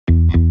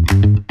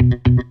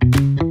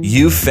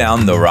You've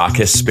found the Rock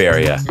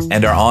Hesperia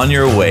and are on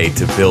your way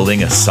to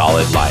building a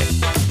solid life.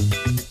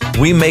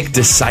 We make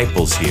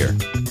disciples here.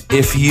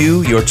 If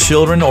you, your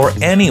children, or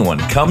anyone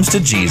comes to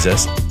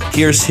Jesus,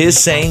 hears his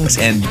sayings,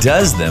 and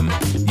does them,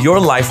 your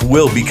life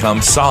will become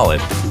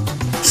solid.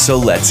 So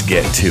let's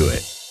get to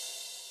it.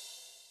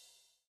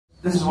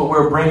 This is what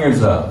we're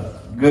bringers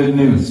of. Good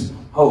news,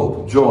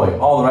 hope, joy,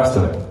 all the rest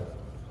of it.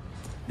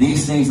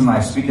 These things when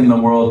I speak in the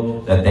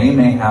world, that they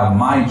may have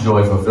my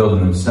joy fulfilled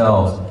in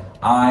themselves.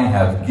 I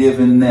have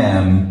given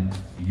them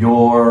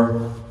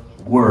your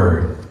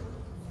word.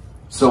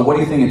 So what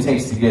do you think it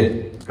takes to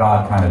get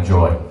God kind of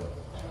joy?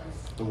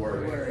 The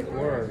word.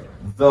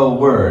 The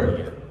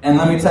word. And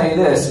let me tell you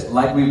this,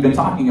 like we've been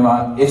talking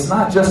about, it's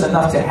not just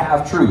enough to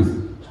have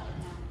truth.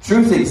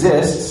 Truth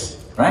exists,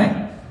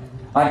 right?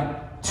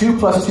 Like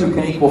 2 + 2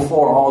 can equal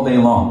 4 all day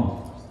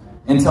long.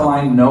 Until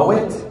I know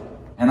it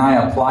and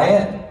I apply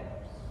it,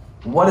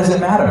 what does it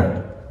matter?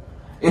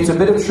 It's a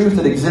bit of truth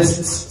that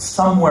exists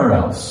somewhere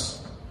else.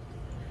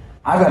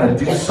 I've got to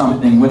do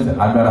something with it.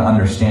 I've got to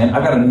understand.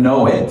 I've got to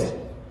know it,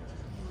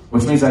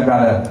 which means I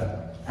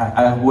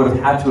would have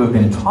had to have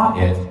been taught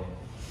it,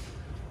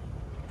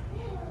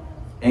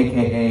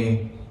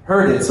 aka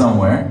heard it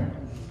somewhere,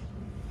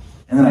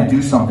 and then I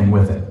do something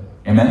with it.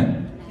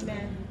 Amen?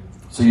 Amen.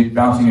 So you're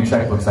balancing your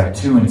checkbooks like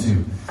 2 and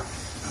 2.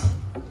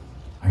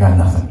 I got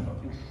nothing.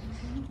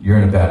 You're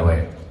in a bad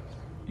way.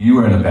 You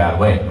were in a bad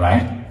way,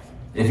 right?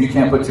 If you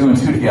can't put 2 and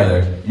 2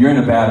 together, you're in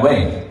a bad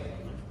way.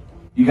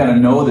 You got to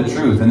know the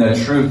truth, and that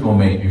truth will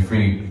make you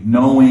free.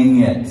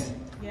 Knowing it.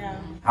 Yeah.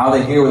 How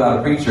they hear without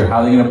a preacher?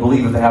 How are they going to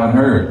believe if they haven't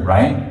heard,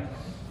 right?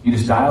 You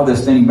just dial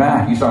this thing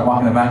back. You start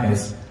walking it back, and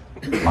it's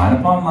line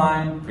upon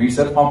line,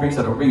 precept upon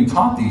precept. We're being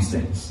taught these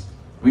things.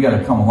 We got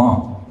to come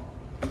along.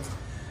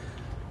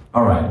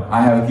 All right.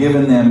 I have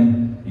given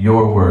them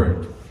your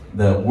word.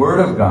 The word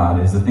of God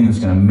is the thing that's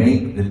going to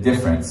make the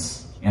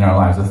difference in our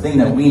lives. The thing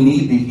that we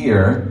need to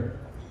hear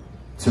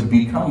to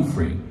become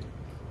free.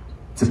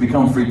 To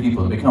become free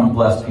people, to become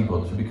blessed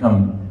people, to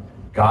become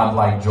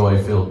God-like,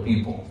 joy-filled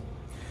people.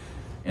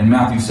 In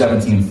Matthew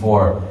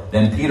 17:4,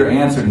 then Peter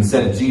answered and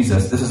said to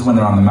Jesus, this is when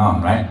they're on the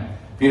mountain, right?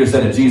 Peter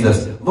said to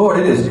Jesus, Lord,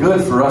 it is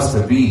good for us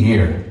to be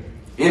here.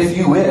 If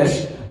you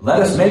wish, let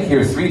us make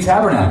here 3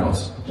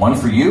 tabernacles. One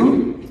for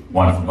you,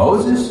 one for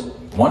Moses,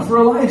 one for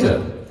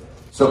Elijah.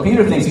 So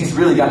Peter thinks he's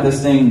really got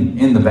this thing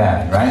in the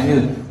bag, right?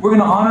 We're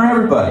going to honor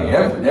everybody.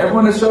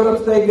 Everyone that showed up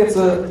today gets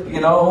a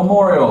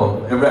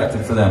memorial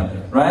erected for them.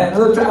 Right?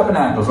 The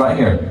tabernacles right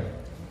here.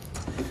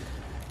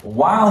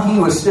 While he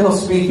was still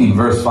speaking,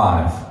 verse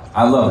 5.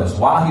 I love this.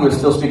 While he was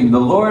still speaking, the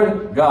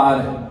Lord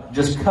God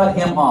just cut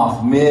him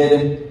off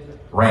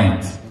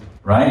mid-rant.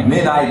 Right?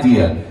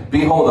 Mid-idea.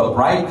 Behold, a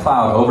bright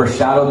cloud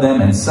overshadowed them,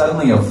 and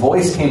suddenly a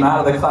voice came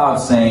out of the cloud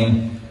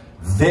saying,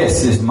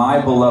 this is my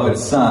beloved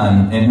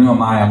Son, in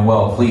whom I am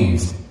well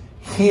pleased.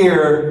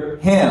 Hear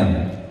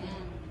him.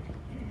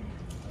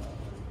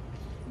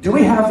 Do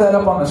we have that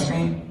up on the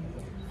screen?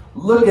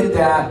 Look at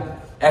that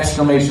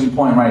exclamation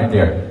point right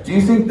there. Do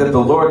you think that the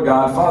Lord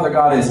God, Father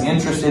God, is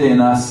interested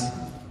in us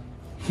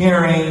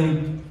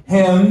hearing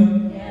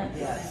him?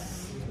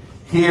 Yes.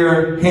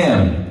 Hear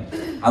him.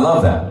 I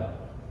love that.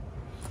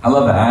 I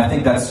love that. And I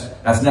think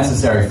that's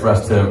necessary for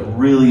us to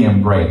really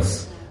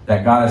embrace.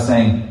 That God is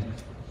saying,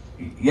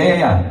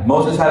 yeah.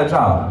 Moses had a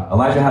job.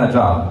 Elijah had a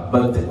job.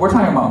 But we're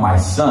talking about my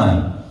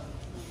son.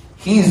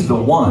 He's the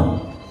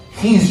one.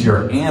 He's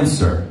your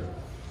answer.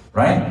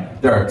 Right?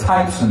 There are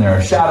types, and there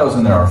are shadows,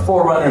 and there are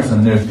forerunners,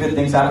 and there's good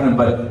things happening,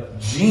 but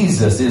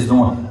Jesus is the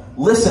one.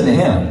 Listen to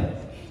him.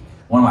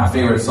 One of my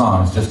favorite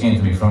songs just came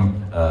to me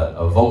from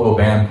a vocal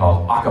band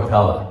called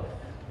Acapella.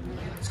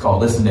 It's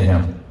called Listen to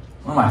Him.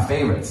 One of my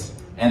favorites.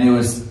 And it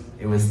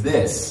was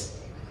this.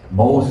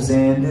 Moses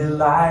and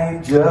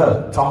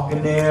Elijah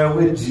talking there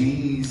with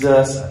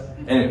Jesus.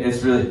 And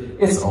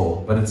it's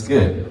old, but it's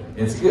good.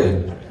 It's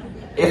good.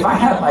 If I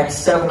had like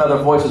 7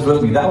 other voices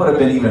with me, that would have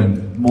been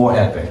even more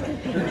epic.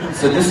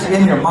 So just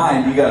in your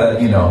mind, you gotta,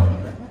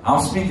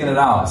 I'm speaking it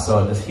out,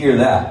 so just hear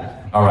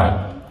that. All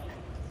right.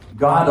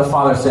 God the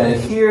Father said,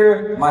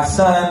 hear my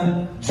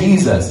son,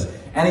 Jesus.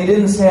 And he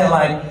didn't say it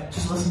like,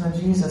 just listen to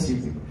Jesus.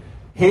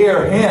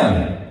 Hear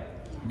him.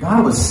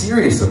 God was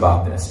serious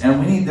about this, and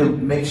we need to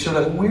make sure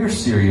that we're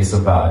serious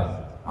about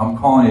it. I'm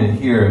calling it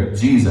hear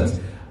Jesus.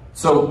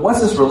 So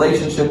what's this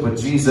relationship with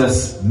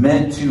Jesus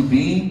meant to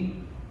be?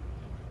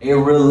 A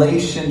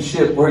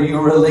relationship where you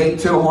relate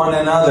to one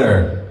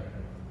another.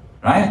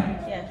 Right?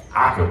 Yes.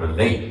 I can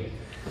relate.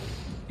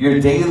 Your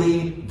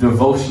daily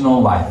devotional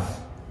life.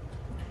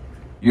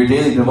 Your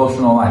daily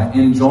devotional life.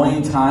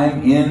 Enjoying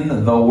time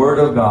in the Word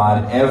of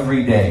God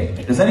every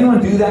day. Does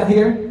anyone do that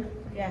here?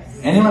 Yes.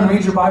 Anyone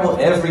read your Bible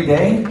every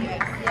day?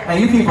 Yes.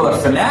 And you people are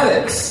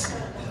fanatics.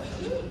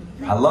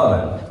 I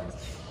love it.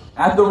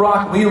 At The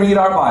Rock, we read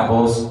our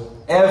Bibles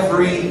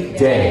every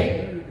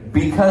day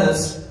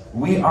because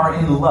we are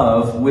in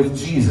love with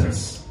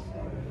Jesus.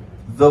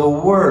 The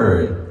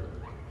Word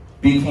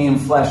became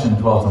flesh and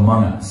dwelt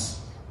among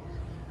us.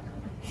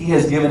 He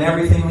has given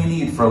everything we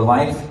need for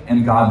life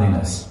and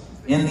godliness.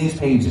 in these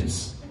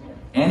pages.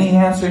 Any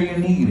answer you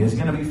need is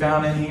going to be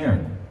found in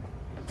here.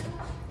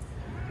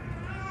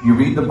 You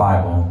read the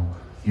Bible,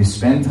 you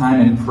spend time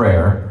in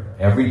prayer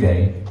every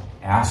day,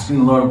 asking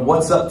the Lord,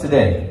 what's up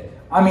today?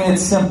 I mean,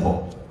 it's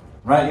simple,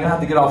 right? You don't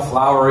have to get all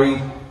flowery,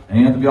 and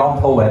you don't have to be all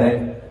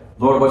poetic.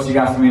 Lord, what you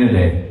got for me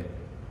today?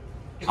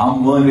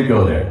 I'm willing to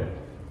go there.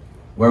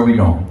 Where are we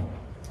going?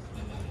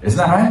 Isn't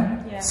that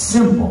right? Yeah.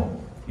 Simple.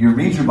 You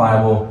read your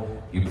Bible,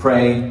 you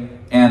pray,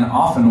 and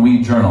often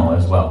we journal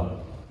as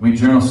well. We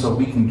journal so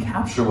we can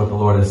capture what the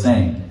Lord is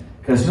saying.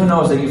 Because who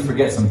knows that you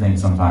forget some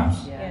things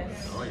sometimes?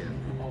 Yes.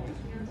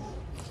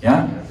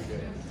 Yeah?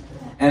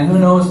 And who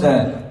knows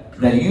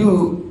that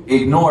you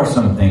ignore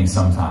some things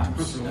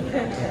sometimes?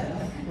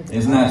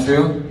 Isn't that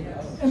true?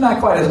 And not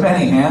quite as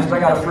many hands, but I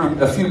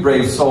got a few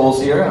brave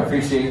souls here. I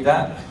appreciate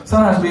that.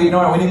 Sometimes we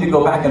ignore it. We need to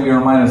go back and be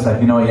reminded,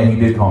 like, yeah, he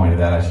did call me to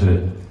that. I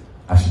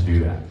should do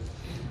that.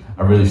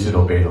 I really should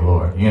obey the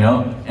Lord,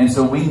 And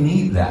so we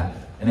need that.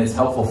 And it's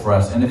helpful for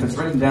us. And if it's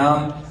written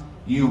down,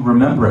 you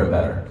remember it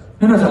better.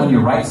 Who knows that when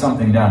you write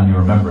something down, you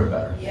remember it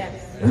better? Yes.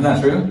 Isn't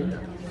that true?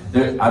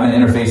 I've been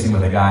interfacing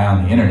with a guy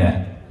on the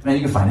internet. Man,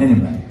 you can find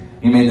anybody.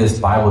 He made this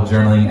Bible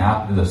journaling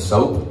app with the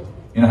SOAP.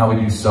 You know how we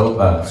do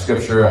SOAP,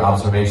 scripture,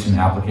 observation,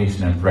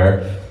 application, and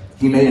prayer?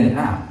 He made an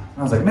app. And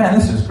I was like, man,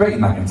 this is great.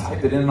 And I can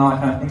type it in and all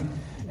that kind of thing.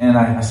 And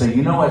I said,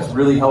 what's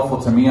really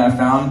helpful to me, I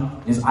found,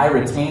 is I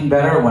retain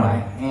better when I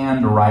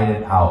hand write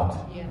it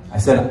out. Yeah. I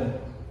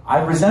said, I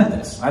resent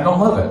this. I don't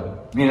love it.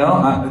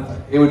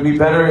 It would be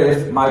better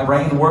if my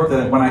brain worked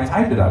that when I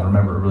typed it, I'd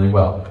remember it really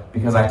well.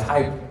 Because I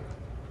type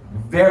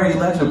very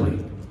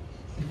legibly.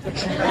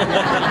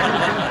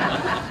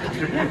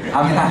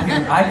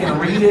 I can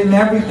read it and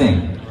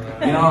everything.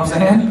 You know what I'm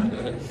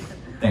saying?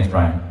 Thanks,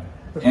 Brian.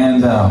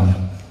 And,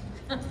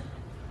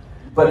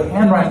 but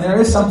handwriting, there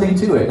is something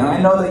to it. And I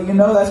know that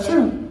that's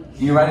true.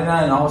 You write it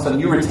down and all of a sudden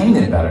you retain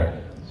it better.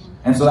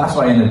 And so that's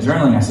why in the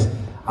journaling I said,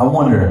 I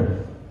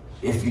wonder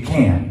if you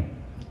can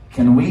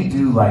we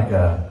do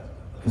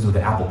because with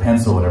the Apple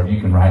Pencil, whatever, you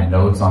can write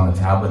notes on the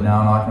tablet now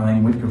and all that kind of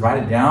thing. We could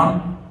write it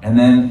down and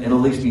then it'll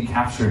at least be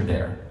captured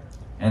there.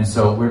 And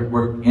so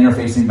we're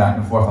interfacing back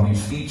and forth on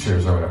these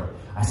features or whatever.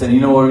 I said,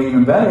 what would be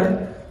even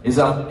better is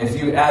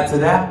if you add to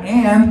that,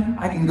 and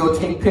I can go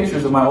take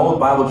pictures of my old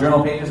Bible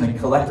journal pages and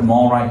collect them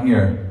all right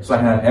here, so I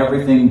can have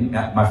everything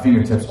at my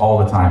fingertips all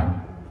the time.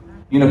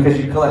 Because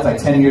you collect like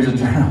 10 years of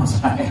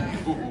journals, right?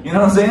 You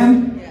know what I'm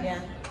saying?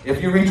 Yeah.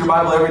 If you read your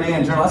Bible every day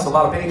and journal, that's a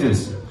lot of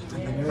pages,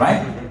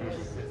 right?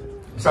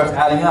 It starts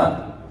adding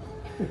up.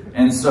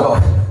 And so,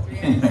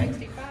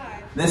 anyway,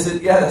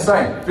 that's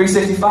right,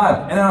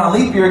 365. And then on a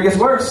leap year, it gets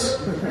worse.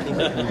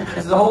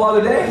 This is a whole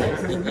other day,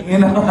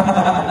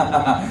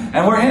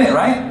 And we're in it,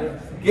 right?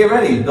 Get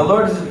ready. The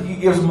Lord, He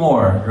gives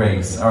more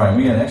grace. All right,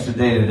 we got an extra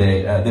day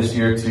today, this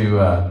year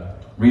to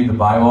read the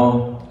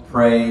Bible,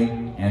 pray,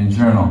 and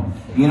journal.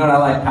 You know what I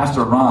like?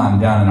 Pastor Ron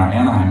down in our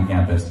Anaheim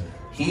campus,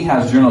 he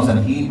has journals,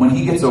 and when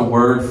he gets a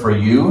word for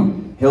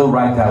you, he'll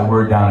write that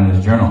word down in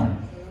his journal.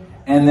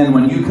 And then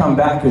when you come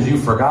back, because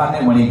you've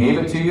forgotten it when he gave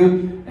it to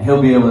you,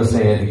 he'll be able to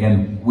say it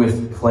again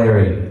with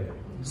clarity,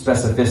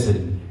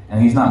 specificity.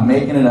 And he's not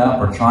making it up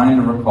or trying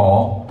to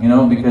recall,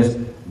 because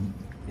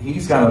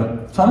he's got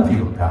a ton of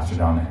people to pastor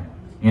down there.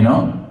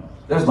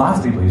 There's lots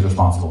of people he's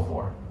responsible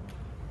for.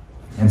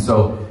 And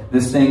so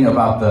this thing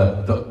about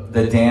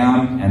the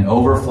dam and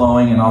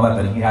overflowing and all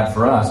that he had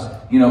for us,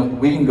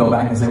 we can go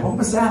back and say, what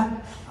was that?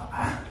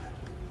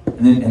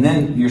 And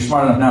then you're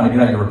smart enough now to get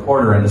out your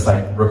recorder and just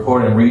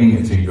record and reading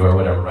it to you or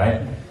whatever,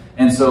 right?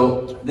 And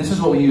so this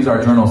is what we use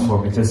our journals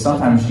for, because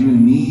sometimes you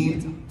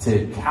need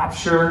to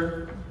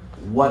capture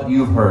what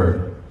you've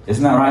heard.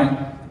 Isn't that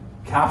right?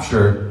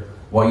 Capture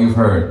what you've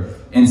heard.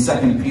 In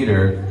 2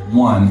 Peter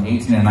 1,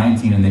 18 and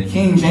 19, in the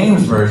King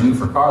James Version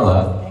for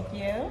Carla.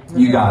 Thank you.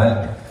 You got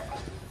it.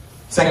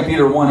 2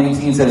 Peter 1,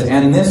 18 says,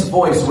 and this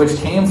voice which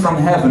came from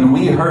heaven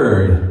we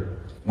heard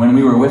when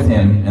we were with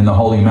him in the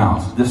Holy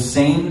Mount. This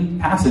same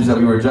passage that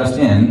we were just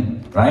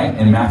in, right?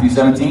 In Matthew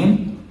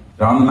 17.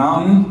 They're on the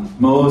mountain.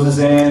 Moses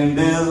and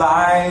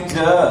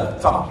Elijah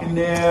talking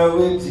there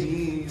with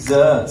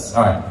Jesus.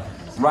 All right.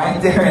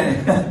 Right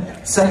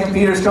there. 2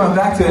 Peter's coming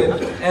back to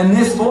it. And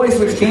this voice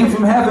which came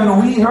from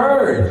heaven we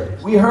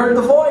heard. We heard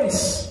the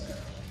voice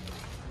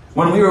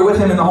when we were with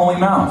him in the Holy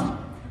Mount.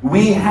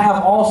 We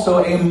have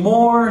also a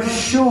more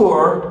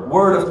sure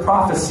word of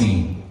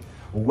prophecy,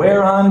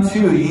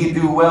 whereunto ye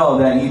do well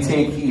that ye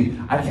take heed.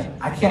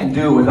 I can't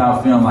do it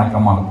without feeling like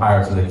I'm on the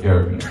Pirates of the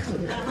Caribbean.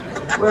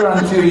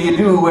 Whereunto ye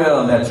do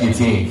well that ye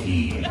take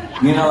heed.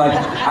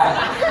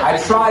 I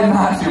tried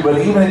not to,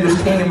 but even it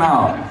just came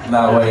out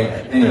that way.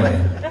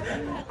 Anyway.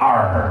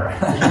 Arr.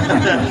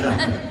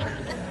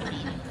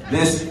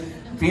 This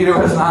Peter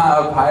was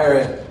not a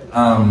pirate.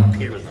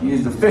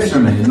 He's the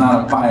fisherman. He's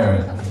not a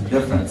pirate. There's a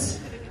difference.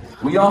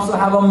 We also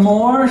have a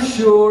more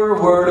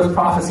sure word of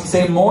prophecy.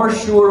 Say, more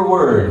sure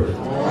word.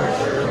 More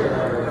sure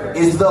word.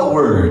 Is the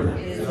word.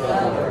 Is the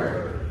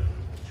word.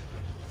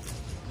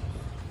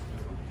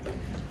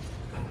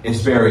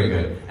 It's very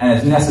good. And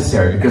it's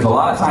necessary, because a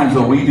lot of times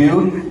what we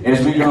do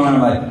is we go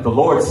around like, the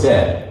Lord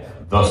said,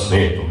 thus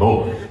saith the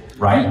Lord,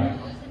 right?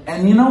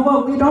 And you know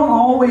what? We don't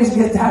always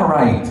get that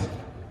right.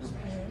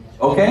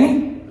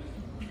 Okay?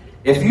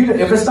 If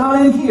it's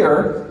not in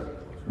here,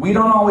 we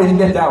don't always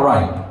get that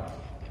right.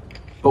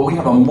 But we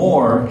have a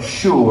more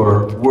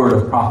sure word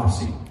of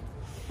prophecy.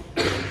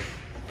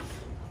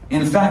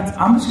 In fact,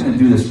 I'm just going to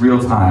do this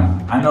real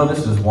time. I know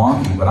this is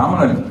wonky, but I'm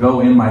going to go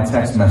in my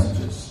text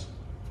messages.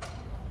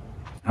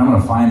 I'm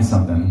going to find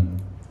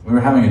something. We were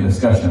having a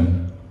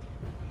discussion,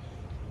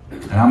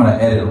 and I'm going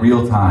to edit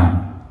real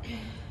time.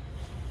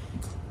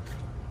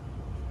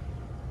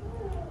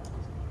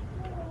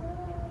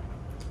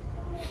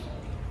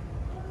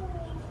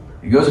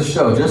 It goes to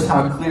show just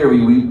how clearly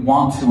we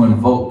want to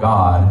invoke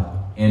God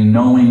in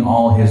knowing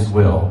all His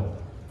will,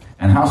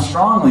 and how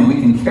strongly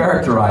we can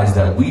characterize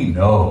that we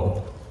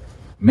know.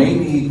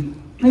 Maybe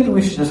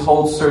we should just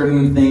hold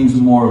certain things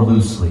more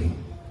loosely,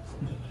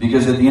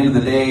 because at the end of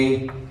the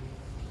day,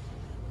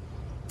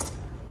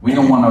 we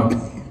don't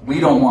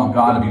want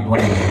God to be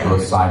blamed if it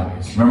goes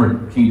sideways.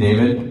 Remember King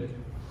David?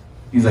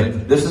 He's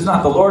like, this is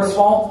not the Lord's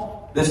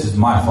fault, this is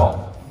my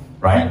fault.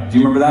 Right? Do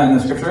you remember that in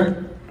the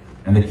scripture?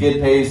 And the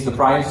kid pays the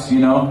price, you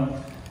know?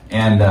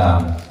 And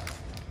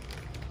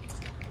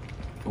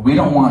we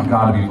don't want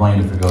God to be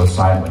blamed if it goes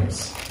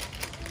sideways.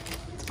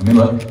 Let me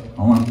look.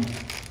 Hold on.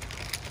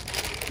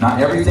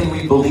 Not everything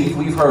we believe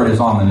we've heard is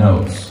on the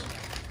nose.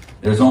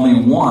 There's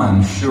only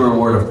one sure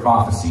word of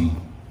prophecy.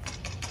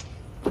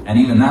 And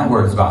even that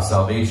word is about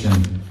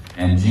salvation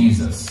and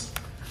Jesus.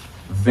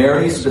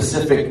 Very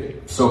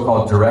specific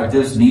so-called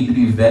directives need to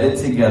be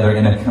vetted together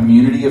in a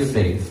community of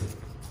faith,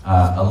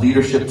 a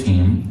leadership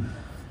team.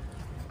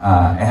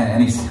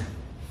 And he's,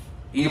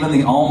 even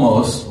the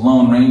almost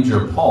Lone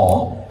Ranger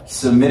Paul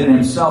submitted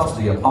himself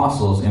to the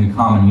apostles in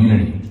common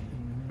unity.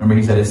 Remember,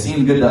 he said, it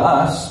seemed good to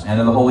us and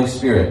to the Holy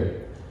Spirit.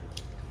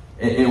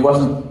 It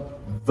wasn't,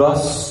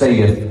 thus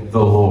saith the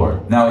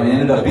Lord. Now, it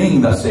ended up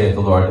being thus saith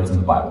the Lord. It's in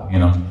the Bible, you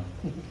know.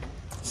 It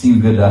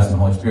seemed good to us and the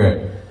Holy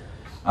Spirit.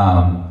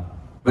 But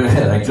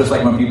like, just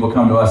like when people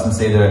come to us and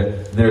say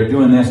they're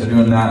doing this or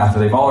doing that after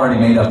they've already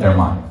made up their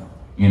mind,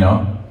 you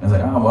know. It's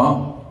like, oh,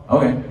 well,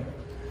 okay.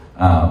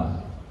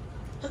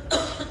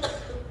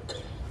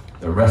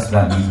 The rest of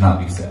that needs not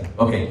be said.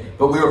 Okay,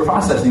 but we were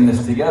processing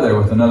this together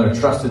with another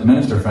trusted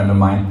minister friend of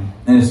mine,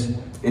 and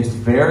it's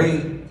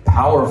very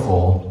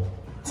powerful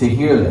to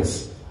hear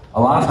this.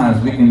 A lot of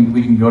times we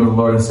can go to the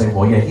Lord and say,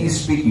 well, yeah, He's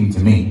speaking to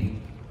me,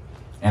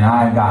 and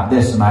I got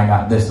this, and I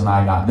got this, and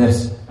I got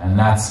this, and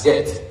that's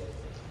it.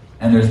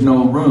 And there's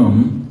no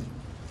room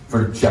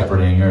for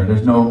shepherding, or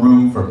there's no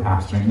room for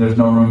pastoring, there's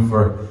no room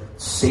for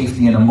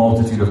safety in a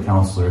multitude of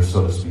counselors,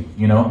 so to speak,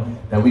 you know,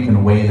 that we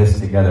can weigh this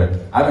together.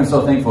 I've been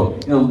so thankful.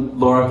 You know,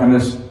 Laura, can I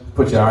just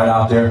put you right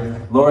out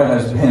there? Laura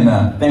has been,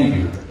 thank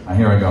you.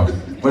 Here we go.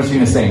 What is she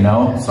going to say?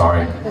 No?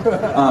 Sorry.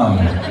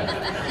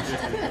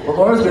 Well,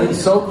 Laura's been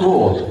so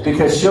cool,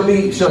 because she'll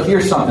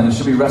hear something and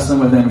she'll be wrestling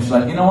with him. And she's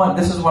like, you know what?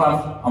 This is what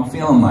I'm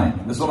feeling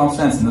like. This is what I'm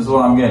sensing. This is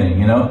what I'm getting,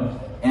 you know?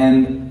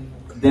 And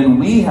then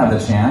we have the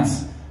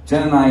chance,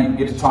 Jen and I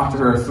get to talk to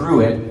her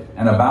through it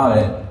and about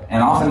it.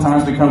 And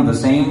oftentimes we come to the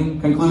same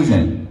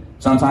conclusion.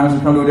 Sometimes we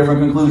come to a different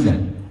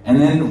conclusion. And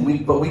then we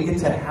get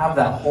to have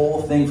that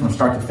whole thing from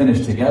start to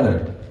finish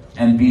together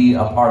and be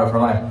a part of her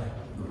life.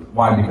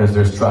 Why? Because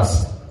there's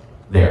trust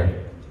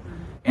there.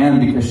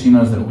 And because she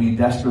knows that we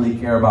desperately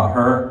care about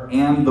her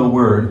and the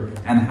Word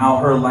and how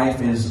her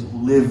life is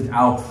lived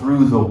out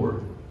through the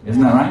Word.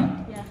 Isn't that right?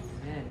 Yeah.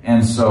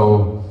 And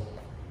so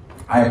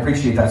I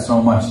appreciate that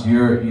so much.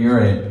 You're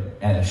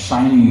a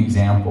shining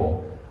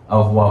example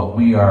of what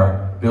we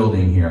are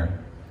building here.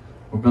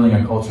 We're building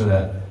a culture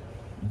that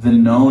the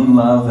known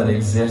love that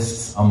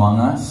exists among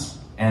us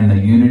and the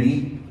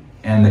unity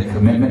and the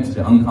commitment to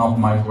the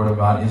uncompromised Word of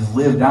God is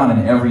lived out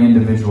in every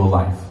individual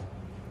life,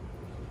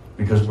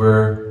 because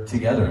we're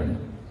together in it.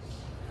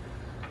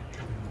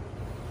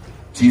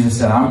 Jesus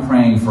said, I'm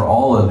praying for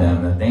all of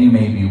them that they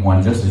may be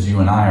one just as you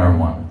and I are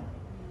one.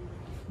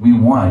 We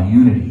want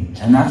unity,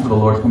 and that's what the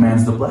Lord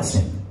commands. The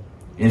blessing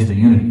is the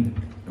unity,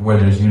 where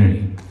there's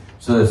unity.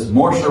 So there's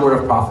more sure word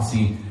of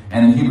prophecy.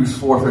 And in Hebrews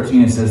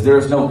 4:13 it says, there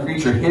is no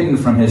creature hidden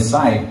from His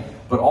sight,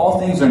 but all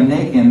things are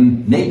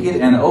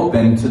naked and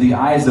open to the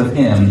eyes of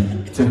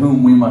Him to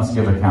whom we must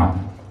give account.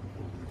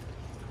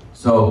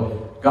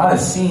 So God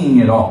is seeing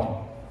it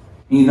all.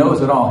 He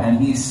knows it all, and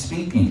He's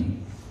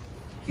speaking.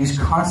 He's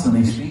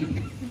constantly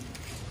speaking.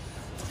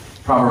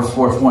 Proverbs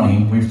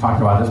 4:20, we've talked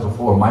about this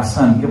before. My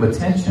son, give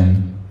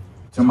attention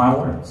to my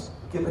words.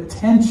 Give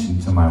attention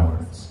to my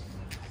words.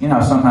 You know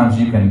how sometimes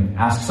you can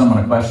ask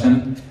someone a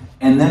question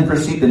and then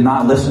proceed to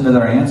not listen to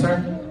their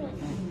answer?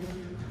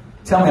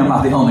 Tell me I'm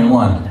not the only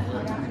one.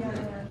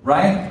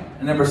 Right?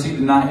 And then proceed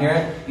to not hear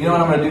it. You know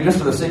what I'm going to do? Just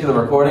for the sake of the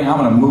recording, I'm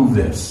going to move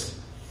this.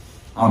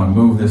 I'm going to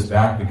move this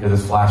back because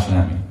it's flashing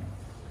at me.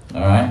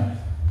 All right?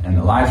 And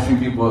the live stream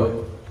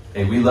people,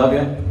 hey, we love you.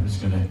 I'm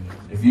just going to,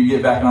 if you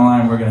get back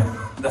online,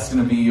 that's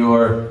going to be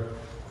your,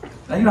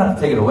 now you don't have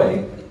to take it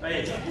away.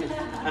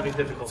 Having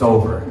difficulty. It's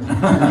over.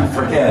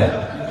 Forget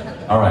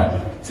it. All right.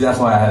 See, that's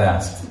why I had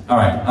asked. All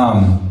right.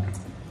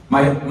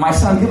 My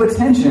son, give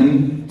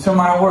attention to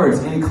my words.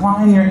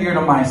 Incline your ear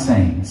to my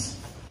sayings.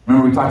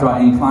 Remember we talked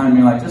about incline,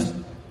 being like, just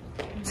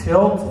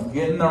tilt,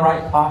 get in the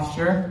right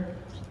posture.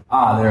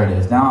 Ah, there it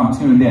is. Now I'm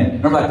tuned in.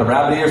 Remember like the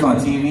rabbit ears on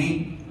the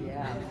TV?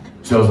 Yeah.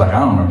 Joe's like, I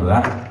don't remember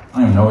that. I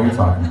don't even know what you're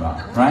talking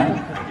about. Right?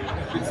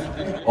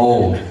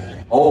 Old.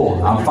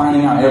 I'm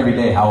finding out every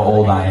day how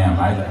old I am.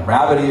 Right?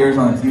 Rabbit ears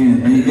on the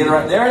TV, and you get it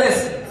right. There it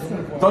is.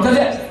 Don't touch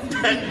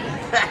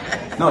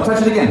it. No,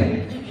 touch it again.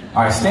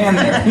 All right, stand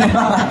there.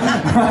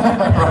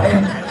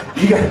 Right?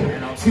 You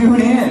got tune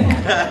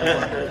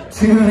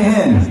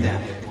in.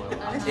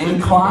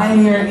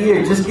 Incline your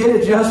ear. Just get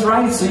it just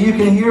right so you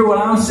can hear what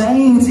I'm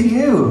saying to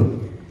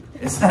you.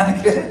 Is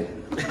that good?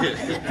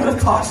 We've got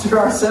to posture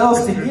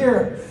ourselves to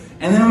hear,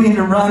 and then we need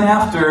to run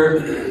after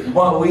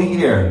what we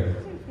hear.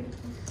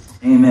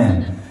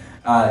 Amen.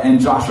 In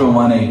Joshua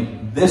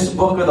 1:8, this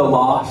book of the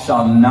law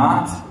shall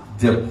not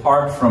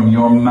depart from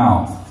your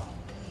mouth,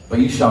 but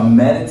you shall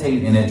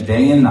meditate in it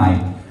day and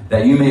night,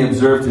 that you may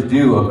observe to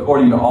do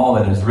according to all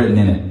that is written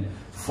in it.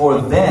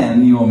 For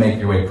then you will make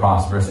your way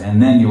prosperous,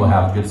 and then you will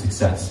have good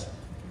success.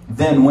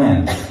 Then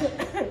when?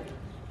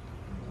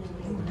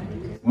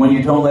 When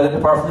you don't let it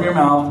depart from your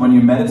mouth, when you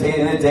meditate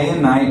in it day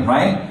and night,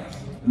 right?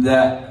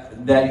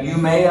 That you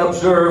may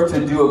observe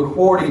to do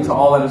according to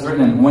all that is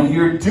written in it. When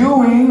you're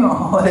doing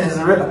all that is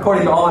written,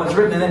 according to all that is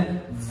written in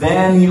it,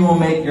 then you will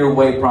make your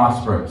way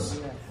prosperous.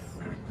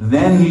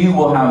 Then you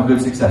will have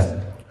good success.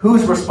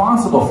 Who's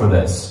responsible for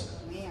this?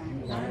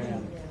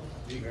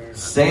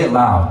 Say it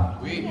loud.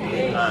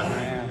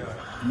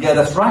 Yeah,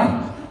 that's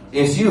right.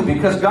 It's you,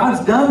 because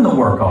God's done the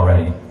work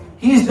already.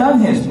 He's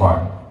done his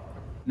part.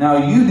 Now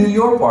you do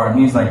your part. And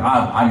he's like,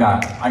 I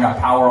got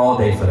power all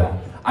day for that.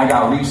 I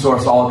got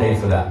resource all day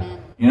for that.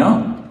 You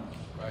know?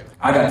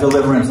 I got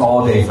deliverance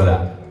all day for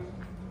that.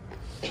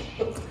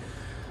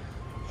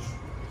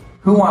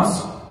 Who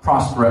wants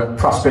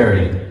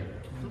prosperity?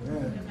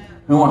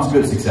 Who wants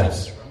good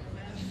success?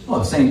 Well,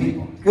 the same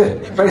people.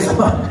 Good. Praise the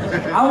Lord.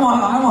 I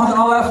want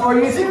all that for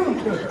you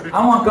too.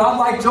 I want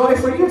God-like joy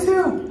for you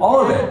too. All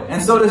of it.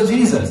 And so does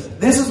Jesus.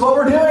 This is what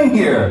we're doing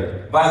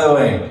here, by the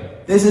way.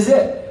 This is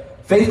it.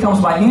 Faith comes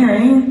by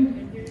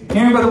hearing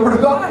by the Word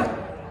of God.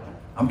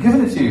 I'm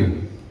giving it to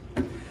you.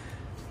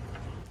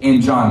 In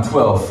John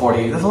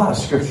 12:48, there's a lot of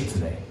scripture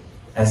today,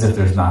 as if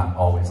there's not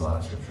always a lot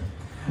of scripture.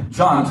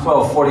 John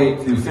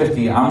 12:48 through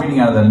 50, I'm reading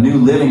out of the New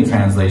Living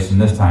Translation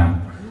this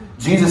time.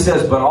 Jesus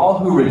says, but all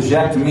who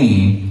reject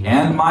me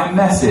and my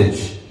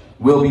message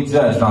will be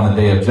judged on the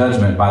day of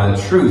judgment by the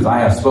truth I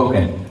have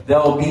spoken.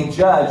 They'll be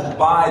judged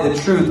by the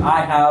truth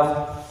I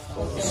have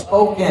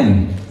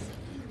spoken.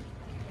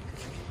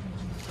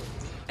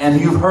 And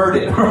you've heard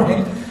it,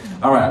 right?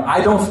 All right.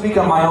 I don't speak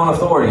on my own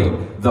authority.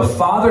 The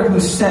Father who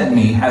sent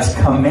me has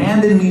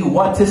commanded me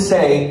what to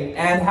say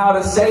and how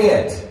to say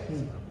it.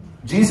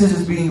 Jesus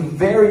is being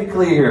very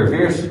clear,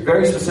 very,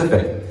 very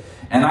specific.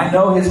 And I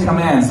know his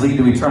commands lead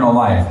to eternal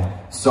life.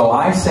 So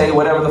I say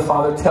whatever the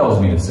Father tells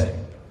me to say.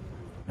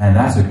 And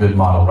that's a good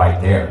model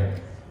right there.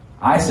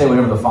 I say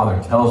whatever the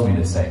Father tells me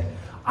to say.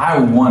 I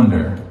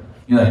wonder,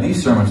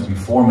 these sermons would be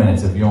 4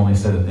 minutes if you only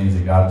said the things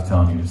that God was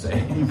telling you to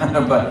say.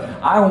 But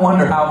I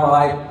wonder how,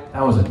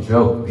 that was a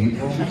joke,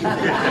 people.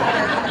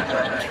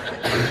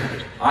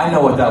 I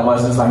know what that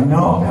was. It's like,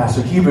 no,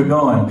 Pastor, keep it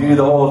going. Do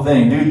the whole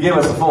thing. Dude, give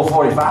us a full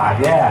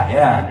 45. Yeah,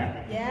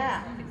 exactly.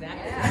 Yeah.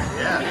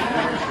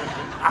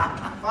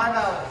 5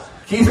 hours.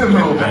 Keep it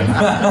moving.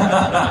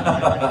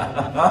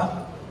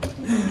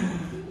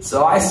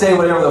 So I say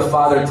whatever the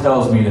Father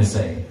tells me to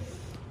say.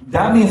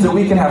 That means that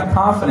we can have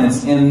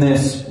confidence in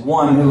this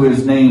one who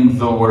is named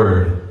the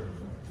Word,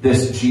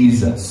 this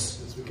Jesus.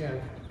 Yes, we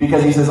can.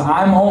 Because he says,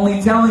 I'm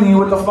only telling you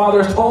what the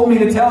Father has told me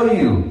to tell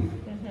you.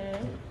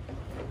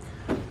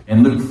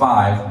 In Luke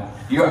 5.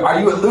 Are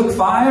you at Luke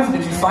 5?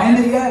 Did you find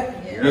it yet?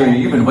 Yeah,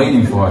 you've been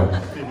waiting for it.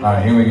 All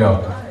right, here we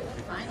go.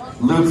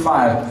 Luke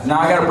 5. Now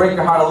I got to break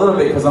your heart a little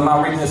bit because I'm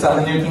not reading this out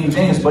of the New King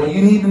James, but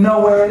you need to know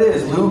where it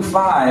is. Luke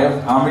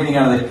 5. I'm reading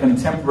out of the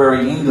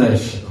Contemporary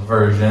English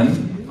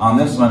version on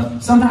this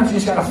one. Sometimes you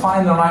just got to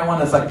find the right one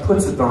that's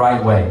puts it the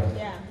right way.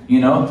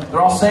 Yeah.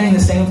 They're all saying the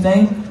same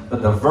thing,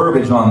 but the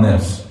verbiage on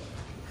this.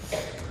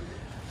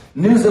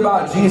 News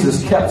about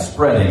Jesus kept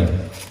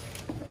spreading.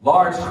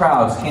 Large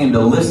crowds came to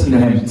listen to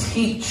him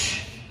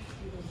teach.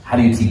 How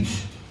do you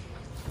teach?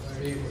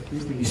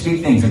 You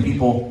speak things and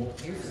people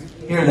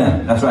hear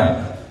them. That's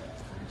right.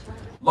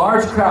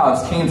 Large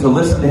crowds came to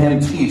listen to him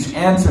teach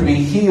and to be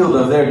healed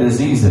of their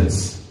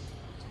diseases.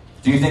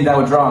 Do you think that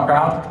would draw a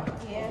crowd?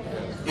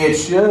 It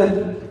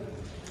should.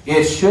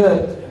 It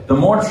should. The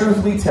more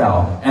truth we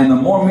tell and the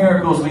more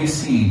miracles we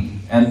see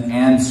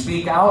and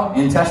speak out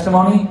in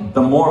testimony,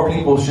 the more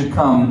people should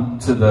come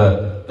to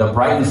the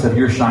brightness of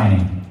your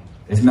shining.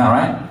 Isn't that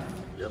right?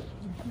 Yep.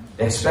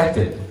 Expect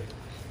it.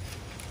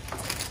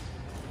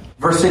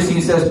 Verse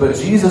 16 says, but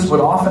Jesus would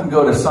often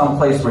go to some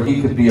place where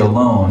he could be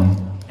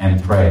alone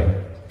and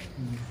pray.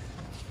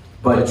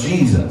 But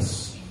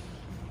Jesus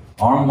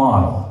our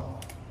model,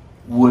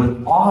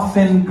 would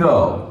often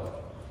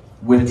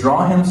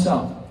withdraw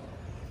himself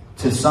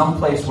to some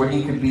place where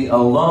he could be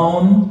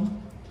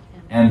alone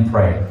and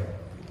pray.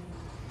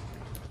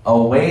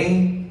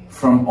 Away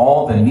from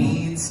all the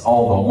needs,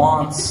 all the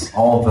wants,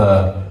 all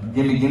the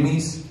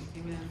gimmies.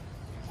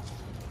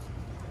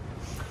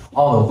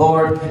 Oh, the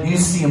Lord, you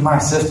see my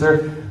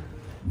sister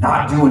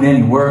not doing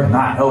any work,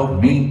 not helping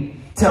me.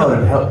 Tell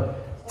her to help.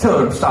 Tell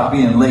her to stop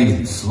being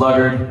lazy,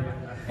 sluggard.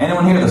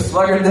 Anyone here the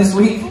sluggard this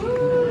week?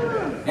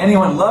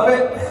 Anyone love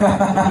it?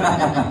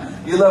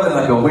 You love it in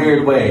like a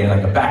weird way, in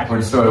like a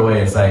backward sort of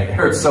way. It's like, it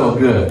hurts so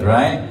good,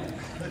 right?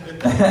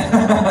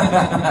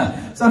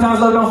 Sometimes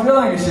love don't feel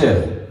like it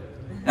should.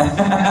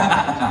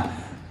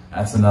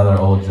 That's another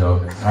old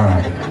joke. All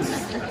right.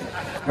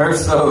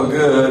 Hurts so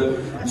good.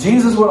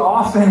 Jesus would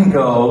often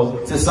go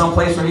to some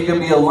place where he could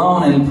be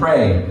alone and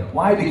pray.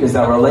 Why? Because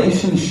that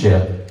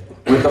relationship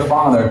with the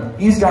Father,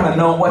 he's got to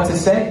know what to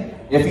say.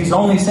 If he's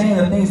only saying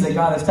the things that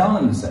God is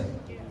telling him to say,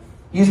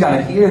 he's got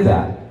to hear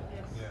that.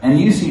 And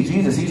you see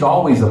Jesus, he's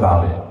always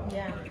about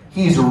it.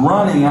 He's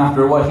running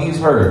after what he's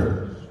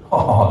heard.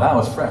 Oh, that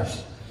was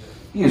fresh.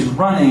 He is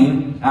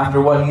running after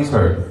what he's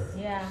heard.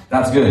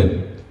 That's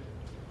good.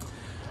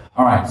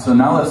 All right, so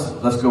now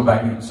let's go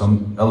back. So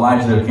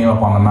Elijah came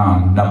up on the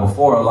mountain. Now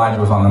before Elijah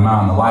was on the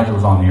mountain, Elijah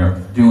was on the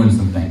earth doing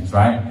some things,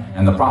 right?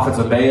 And the prophets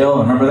of Baal,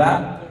 remember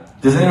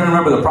that? Does anyone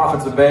remember the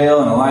prophets of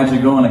Baal and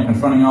Elijah going and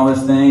confronting all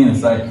this thing? And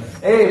it's like,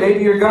 hey,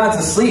 maybe your God's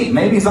asleep.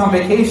 Maybe he's on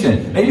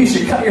vacation. Maybe you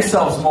should cut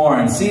yourselves more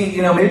and see,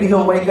 maybe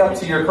he'll wake up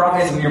to your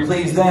cries and your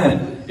pleas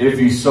then if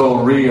he's so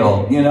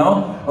real,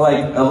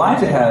 Like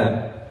Elijah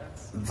had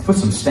to put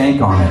some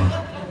stank on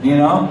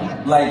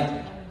it,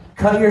 like,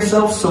 cut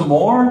yourself some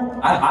more?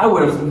 I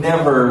would have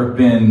never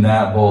been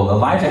that bold.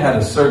 Elijah had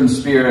a certain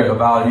spirit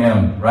about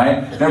him,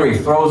 right? Remember, he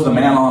throws the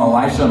mantle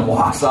on Elisha and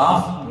walks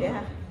off?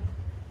 Yeah.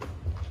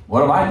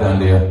 What have I done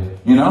to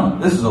you?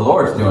 This is the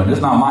Lord's doing. This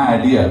is not my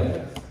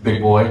idea,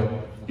 big boy.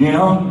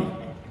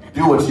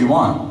 Do what you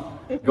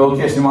want. Go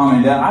kiss your mom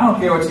and dad. I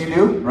don't care what you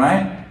do,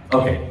 right?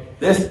 Okay.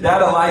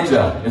 That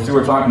Elijah is who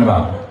we're talking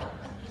about.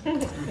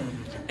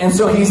 And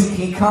so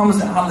he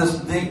comes on this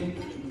big...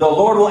 The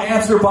Lord will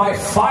answer by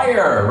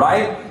fire,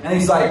 right? And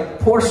he's like,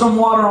 pour some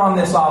water on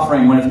this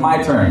offering when it's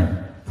my turn.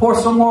 Pour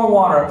some more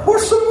water. Pour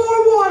some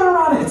more water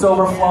on it. It's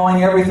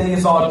overflowing. Everything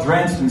is all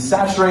drenched and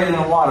saturated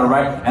in water,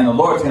 right? And the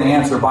Lord's going to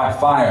answer by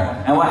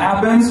fire. And what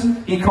happens?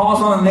 He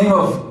calls on the name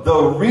of the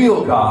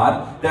real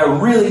God that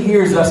really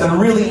hears us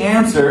and really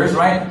answers,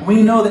 right?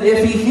 We know that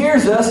if he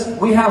hears us,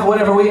 we have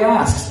whatever we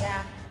ask.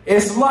 Yeah.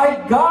 It's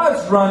like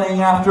God's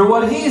running after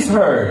what he's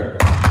heard.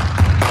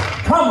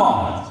 Come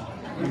on.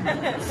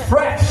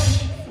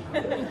 Fresh.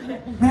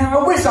 Man,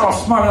 I wish I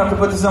was smart enough to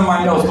put this on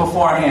my notes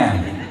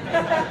beforehand.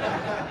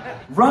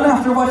 Run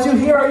after what you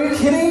hear. Are you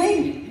kidding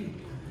me?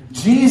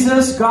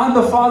 Jesus, God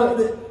the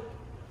Father.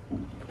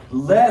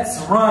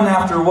 Let's run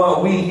after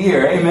what we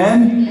hear.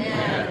 Amen?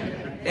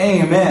 Amen.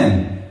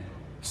 Amen.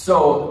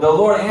 So the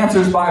Lord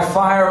answers by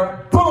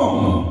fire.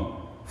 Boom!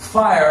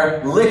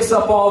 Fire licks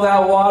up all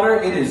that water.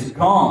 It is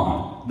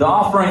gone. The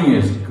offering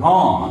is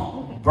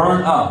gone.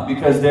 Burnt up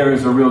because there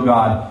is a real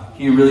God.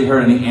 He really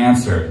heard and he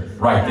answered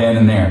right then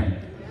and there.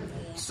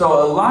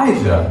 So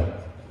Elijah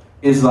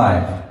is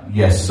like,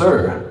 yes,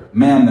 sir.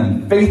 Man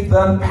and faith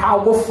and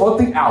power for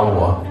the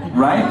hour.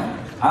 Right?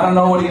 I don't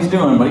know what he's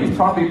doing, but he's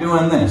probably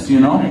doing this,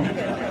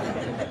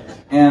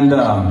 And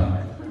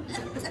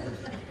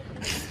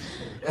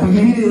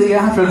immediately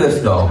after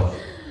this, though,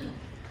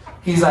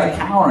 he's like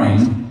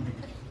cowering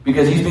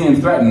because he's being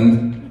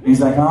threatened. He's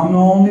like, I'm the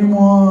only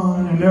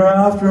one, and they're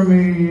after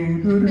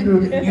me.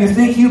 You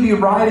think he'd be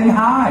riding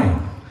high,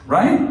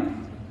 right?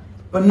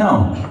 But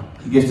no.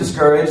 He gets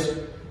discouraged,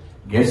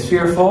 gets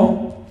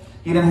fearful.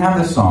 He didn't have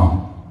this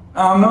song.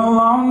 I'm no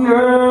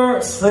longer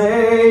a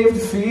slave to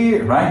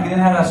fear, right? He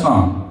didn't have that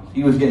song.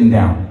 He was getting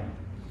down.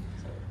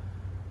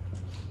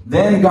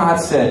 Then God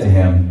said to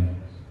him,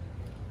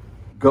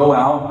 go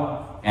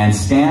out and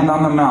stand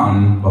on the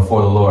mountain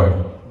before the Lord.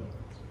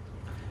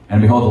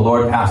 And behold, the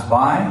Lord passed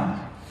by,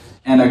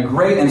 and a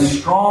great and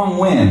strong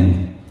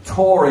wind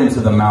tore into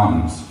the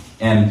mountains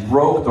and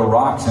broke the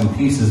rocks in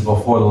pieces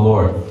before the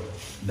Lord.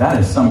 That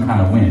is some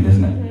kind of wind,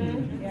 isn't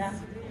it? Yeah.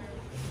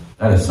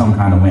 That is some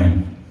kind of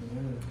wind.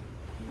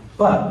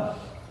 But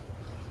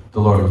the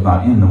Lord was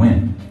not in the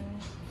wind.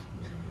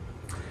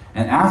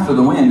 And after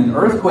the wind, an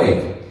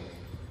earthquake.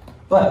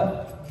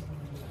 But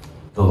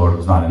the Lord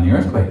was not in the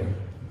earthquake.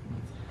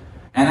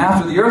 And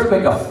after the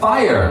earthquake, a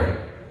fire.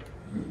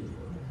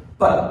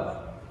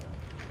 But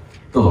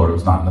the Lord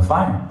was not in the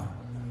fire.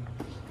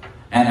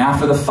 And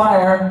after the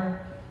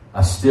fire,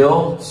 a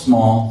still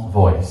small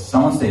voice.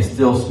 Someone say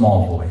still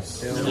small voice.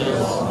 Still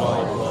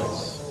small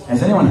voice.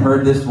 Has anyone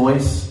heard this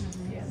voice?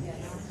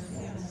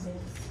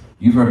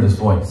 You've heard this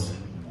voice.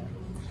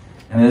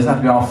 And it doesn't have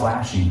to be all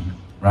flashy,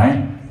 right?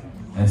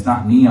 And it's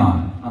not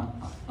neon.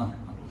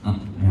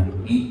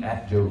 Eat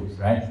at Joe's,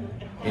 right?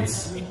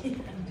 It's,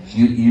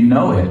 you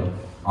know it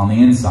on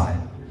the inside.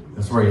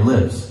 That's where he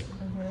lives.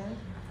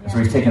 That's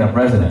where he's taking up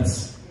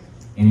residence.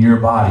 in your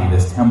body,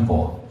 this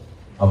temple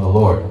of the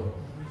Lord.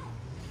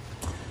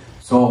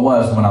 So it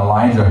was when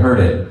Elijah heard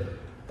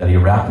it that he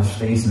wrapped his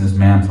face in his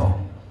mantle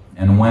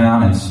and went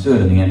out and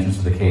stood in the entrance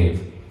of the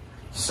cave.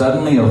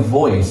 Suddenly a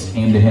voice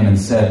came to him and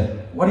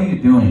said, "What are you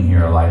doing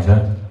here,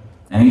 Elijah?"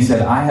 And he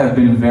said, "I have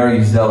been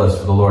very zealous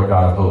for the Lord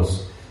God of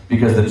hosts,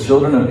 because the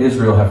children of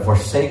Israel have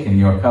forsaken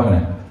your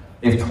covenant.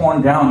 They've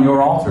torn down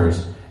your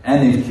altars,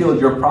 and they've killed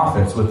your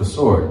prophets with the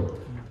sword.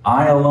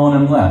 I alone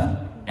am left,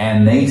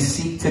 and they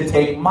seek to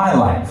take my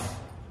life."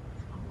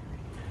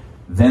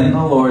 Then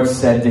the Lord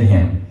said to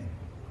him,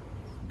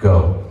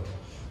 "Go,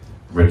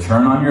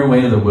 return on your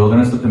way to the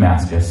wilderness of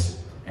Damascus,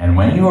 and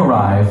when you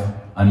arrive,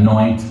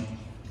 anoint,"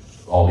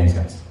 all these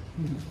guys.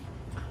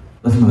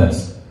 Listen to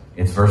this.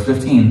 It's verse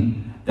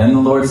 15. Then the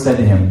Lord said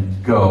to him,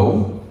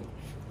 "Go,"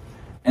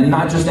 and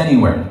not just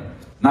anywhere.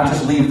 Not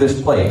just leave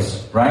this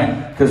place,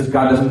 right? Because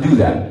God doesn't do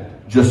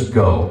that. Just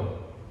go.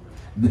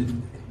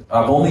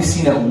 I've only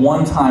seen it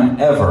one time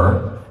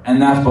ever,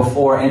 and that's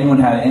before anyone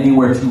had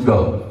anywhere to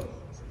go.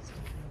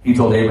 He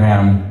told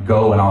Abraham,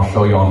 "Go and I'll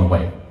show you on the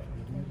way."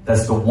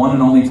 That's the one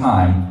and only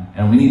time,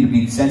 and we need to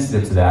be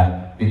sensitive to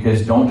that,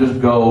 because don't just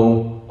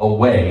go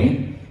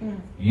away.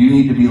 You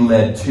need to be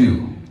led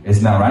to.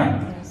 Isn't that right?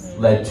 Yes.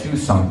 Led to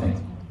something.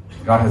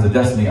 God has a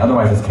destiny,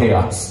 otherwise it's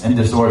chaos and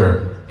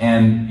disorder,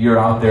 and you're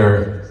out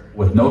there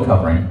with no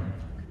covering,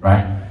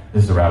 right?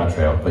 This is a rabbit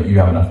trail, but you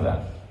have enough of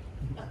that.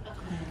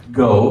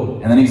 Go,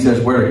 and then he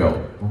says where to go.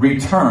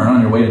 Return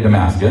on your way to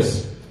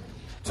Damascus,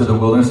 to the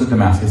wilderness of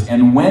Damascus,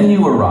 and when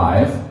you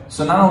arrive,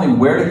 so not only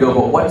where to go,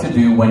 but what to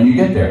do when you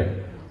get there.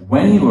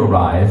 When you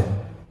arrive,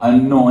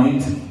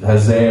 anoint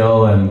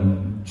Hazael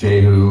and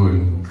Jehu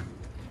and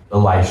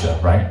Elisha,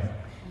 right?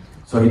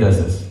 So he does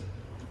this.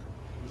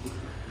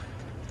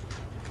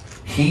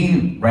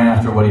 He ran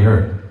after what he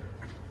heard.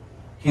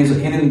 He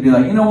didn't be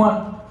like, "You know what?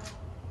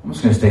 I'm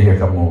just going to stay here a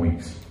couple more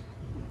weeks,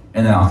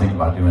 and then I'll think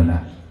about doing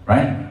that,"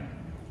 right?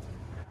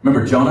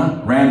 Remember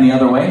Jonah ran the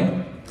other way?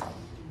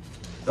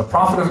 The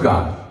prophet of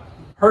God,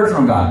 heard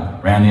from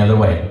God, ran the other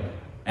way.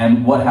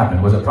 And what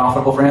happened? Was it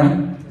profitable for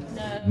him?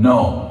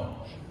 No.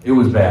 It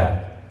was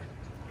bad.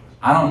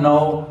 I don't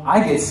know.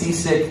 I get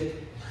seasick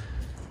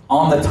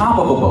on the top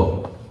of a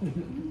boat.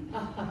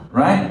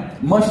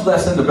 Right? Much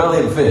less in the belly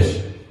of a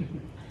fish.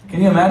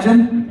 Can you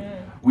imagine?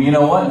 Well, you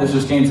know what? This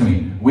just came to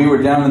me. We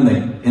were down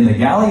in the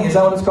galley. Is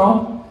that what it's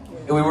called?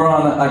 And we were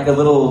on like a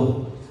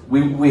little.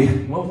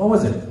 What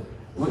was it?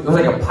 It was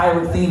like a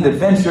pirate-themed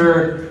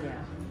adventure.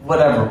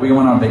 Whatever. We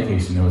went on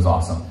vacation. It was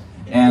awesome.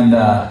 And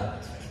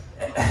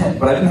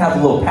but I didn't have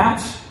the little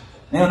patch.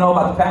 Anyone know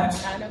about the patch?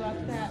 I know about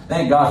the patch.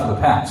 Thank God for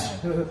the patch.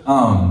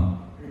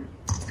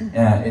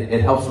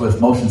 It helps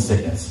with motion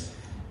sickness.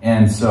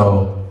 And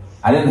so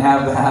I didn't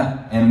have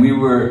that, and we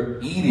were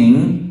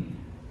eating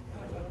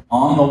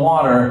on the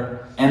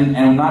water,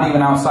 and not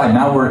even outside.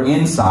 Now we're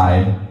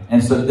inside,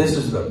 and so this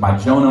is my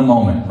Jonah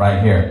moment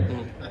right here.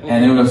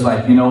 And it was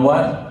like, you know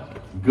what?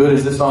 Good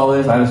as this all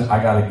is,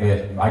 I gotta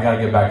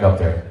get back up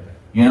there.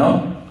 You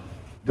know,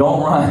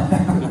 don't run,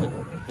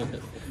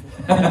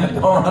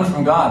 don't run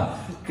from God,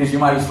 because you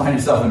might just find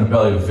yourself in the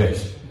belly of a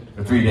fish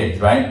for 3 days,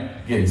 right?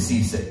 Getting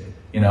seasick,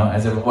 you know,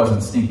 as if it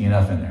wasn't stinky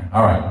enough in there.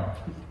 All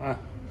right,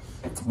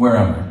 where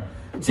am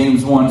I?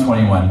 James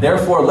 1:21.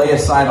 Therefore lay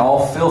aside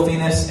all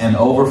filthiness and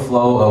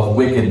overflow of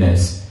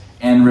wickedness,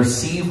 and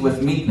receive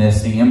with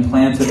meekness the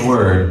implanted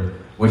word,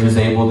 which is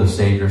able to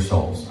save your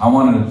souls. I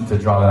wanted to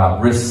draw that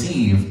out.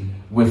 Receive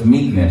with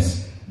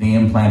meekness the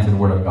implanted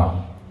word of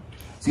God.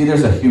 See,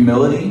 there's a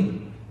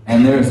humility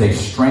and there's a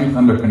strength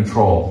under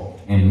control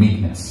in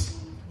meekness.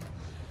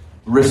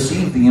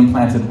 Receive the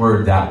implanted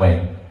word that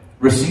way.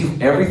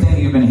 Receive everything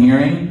you've been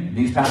hearing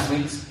these past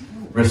weeks.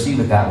 Receive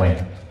it that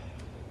way.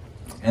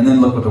 And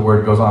then look what the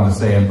word goes on to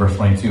say in verse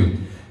 22. It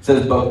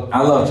says, but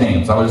I love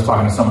James. I was just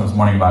talking to someone this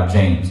morning about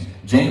James.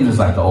 James is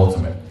like the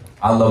ultimate.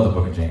 I love the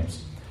book of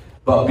James.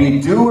 But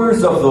be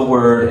doers of the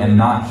word and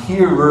not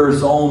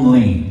hearers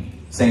only.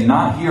 Say,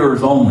 not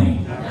hearers only.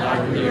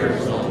 Not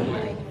hearers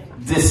only.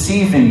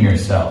 Deceiving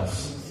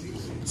yourselves.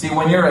 See,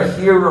 when you're a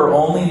hearer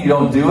only and you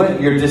don't do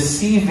it, you're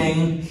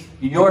deceiving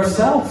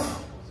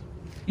yourself.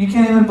 You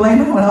can't even blame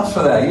anyone else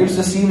for that. You're just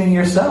deceiving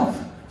yourself.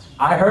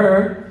 I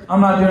heard. I'm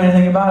not doing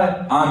anything about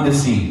it. I'm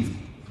deceived.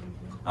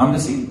 I'm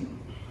deceived.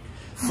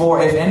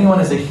 For if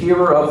anyone is a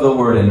hearer of the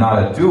word and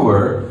not a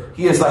doer,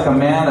 he is like a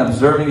man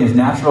observing his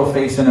natural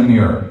face in a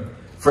mirror.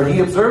 For he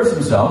observes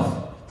himself,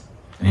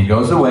 and he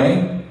goes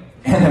away,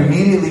 and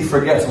immediately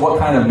forgets what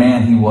kind of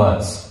man he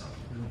was.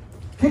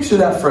 Picture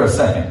that for a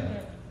second.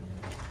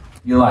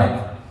 You're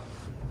like,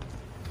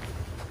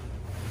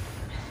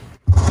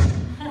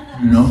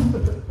 you know?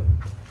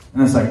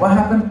 And it's like, what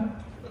happened?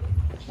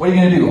 What are you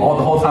going to do all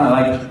the whole time?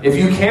 Like, if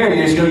you care,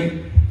 you're just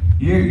going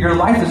to, your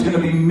life is going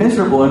to be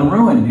miserable and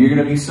ruined. You're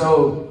going to be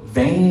so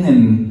vain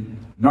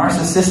and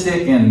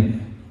narcissistic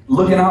and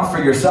looking out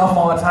for yourself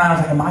all the time.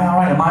 It's like, am I all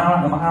right? Am I all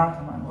right? Am I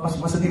all right?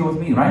 What's the deal with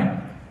me, right?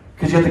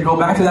 Because you have to go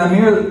back to that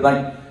mirror.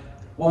 Like,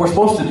 what we're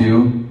supposed to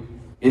do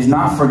is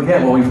not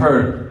forget what we've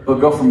heard, but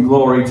go from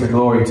glory to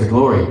glory to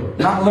glory.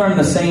 Not learn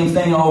the same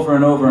thing over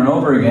and over and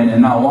over again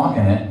and not walk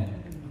in it.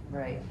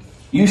 Right.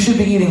 You should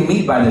be eating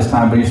meat by this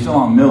time, but you're still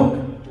on milk.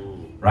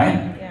 Right?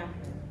 Yeah.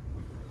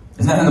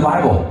 Isn't that in the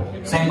Bible?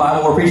 Same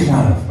Bible we're preaching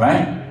out of,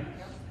 right?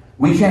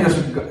 We can't just,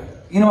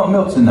 you know what,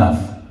 milk's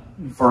enough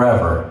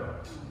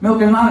forever.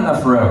 Milk is not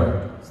enough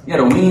forever. You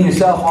gotta wean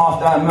yourself off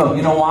that milk.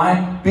 You know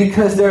why?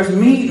 Because there's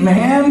meat,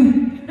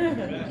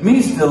 man.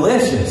 Meat's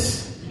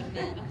delicious.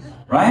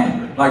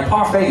 Right? Like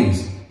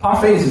parfaits.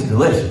 Parfaits is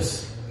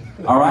delicious.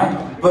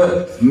 Alright?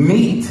 But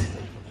meat,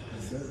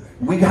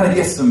 we gotta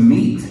get some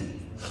meat.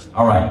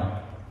 Alright.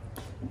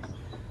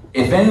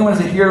 If anyone is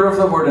a hearer of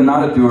the word and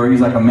not a doer, he's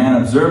like a man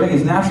observing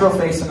his natural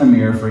face in the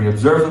mirror, for he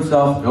observes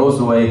himself, goes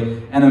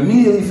away, and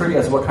immediately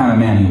forgets what kind of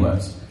man he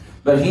was.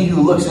 But he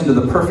who looks into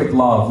the perfect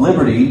law of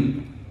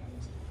liberty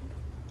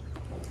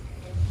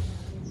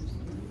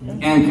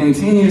and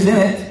continues in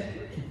it,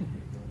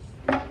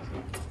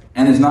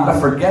 and is not a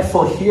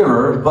forgetful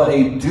hearer, but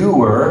a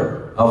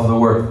doer of the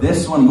work,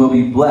 this one will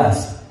be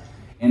blessed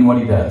in what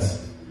he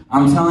does.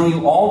 I'm telling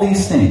you all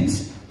these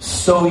things,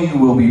 so you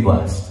will be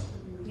blessed.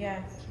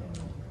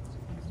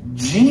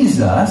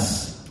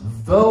 Jesus,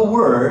 the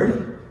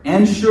Word,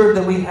 ensured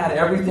that we had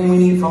everything we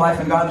need for life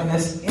and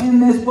godliness in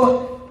this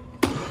book,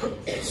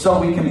 so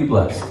we can be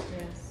blessed.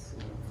 Yes.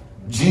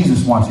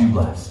 Jesus wants you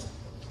blessed.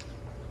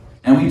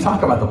 And we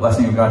talk about the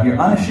blessing of God here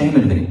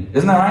unashamedly.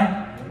 Isn't that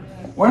right?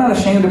 We're not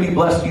ashamed to be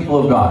blessed people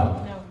of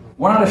God. No.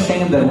 We're not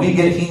ashamed that we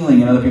get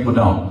healing and other people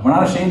don't. We're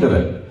not ashamed of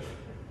it.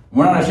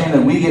 We're not ashamed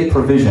that we get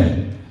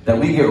provision, that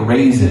we get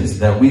raises,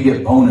 that we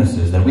get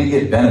bonuses, that we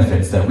get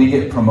benefits, that we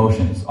get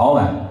promotions, all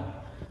that.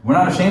 We're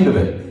not ashamed of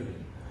it.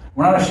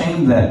 We're not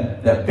ashamed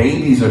that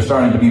babies are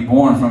starting to be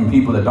born from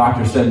people that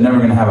doctors said never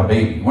going to have a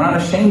baby. We're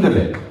not ashamed of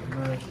it.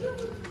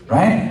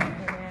 Right?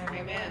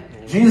 Amen.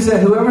 Jesus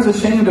said, whoever's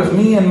ashamed of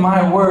me and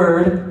my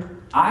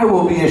word, I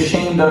will be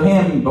ashamed of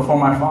him before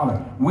my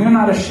Father. We're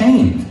not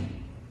ashamed.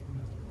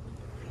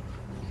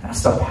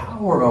 That's the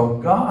power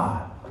of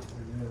God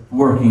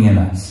working in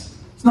us.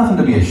 It's nothing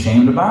to be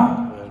ashamed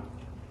about.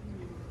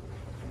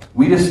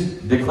 We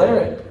just declare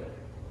it.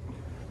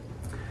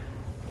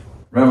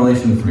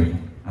 Revelation 3.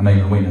 I know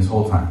you've been waiting this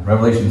whole time.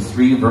 Revelation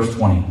 3, verse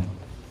 20.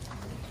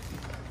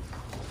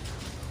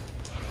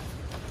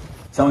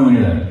 Tell me when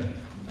you're there.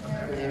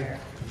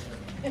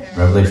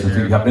 Revelation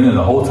 3. I've been there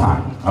the whole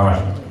time. All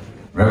right.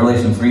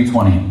 Revelation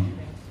 3:20.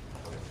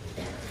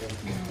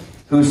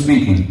 Who's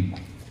speaking?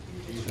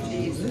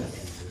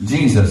 Jesus.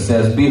 Jesus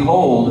says,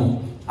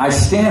 behold, I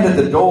stand at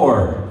the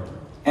door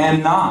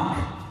and knock.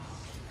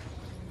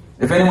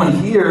 If anyone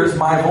hears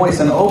my voice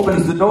and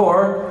opens the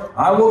door,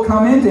 I will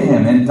come into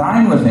him and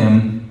dine with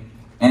him,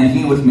 and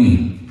he with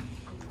me.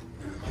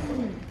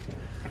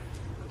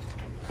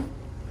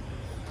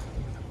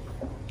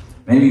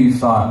 Maybe you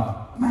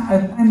thought,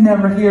 I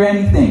never hear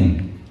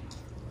anything.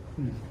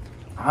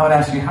 I would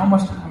ask you, how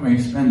much time are you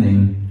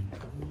spending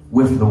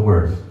with the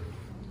Word?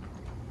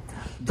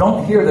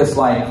 Don't hear this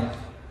like,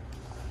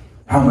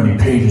 how many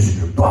pages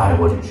of your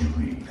Bible did you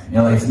read? You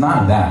know, it's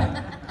not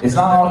that. It's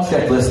not all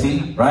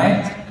checklisty,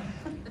 right?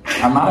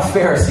 I'm not a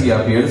Pharisee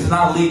up here. This is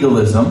not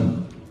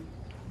legalism.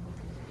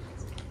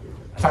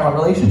 I'm talking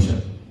about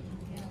relationship.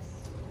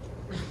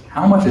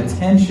 How much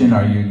attention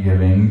are you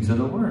giving to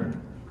the Word?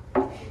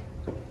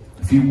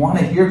 If you want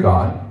to hear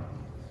God,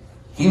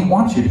 He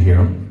wants you to hear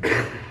Him.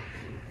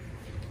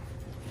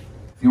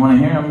 If you want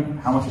to hear Him,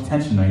 how much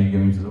attention are you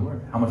giving to the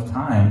Word? How much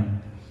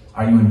time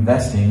are you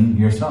investing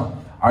yourself?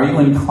 Are you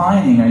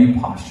inclining, are you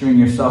posturing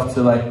yourself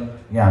to like,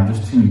 yeah, I'm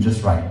just tuned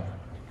just right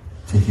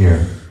to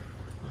hear?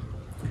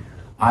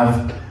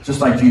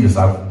 Just like Jesus,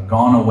 I've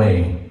gone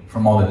away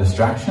from all the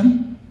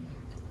distraction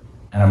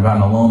and I've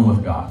gotten alone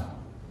with God.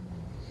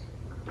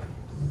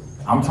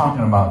 I'm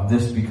talking about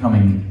this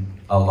becoming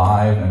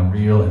alive and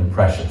real and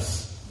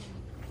precious.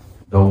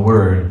 The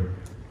Word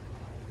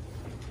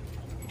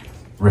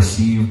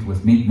received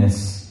with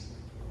meekness,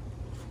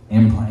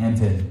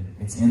 implanted.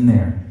 It's in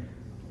there.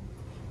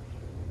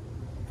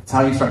 It's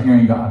how you start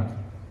hearing God.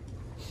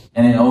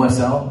 And in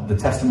OSL, the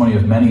testimony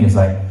of many is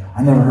like,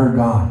 I never heard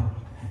God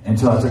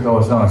until I took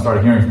OSL and I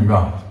started hearing from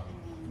God.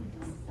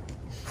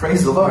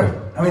 Praise the Lord.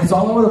 I mean, it's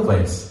all over the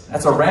place.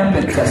 That's a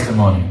rampant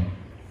testimony.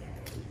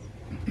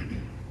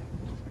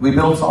 We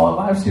build solid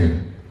lives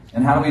here.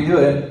 And how do we do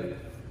it?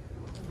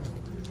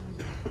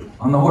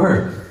 On the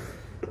Word.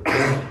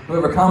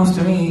 Whoever comes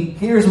to me,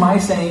 hears my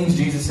sayings,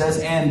 Jesus says,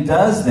 and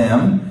does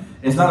them,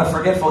 is not a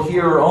forgetful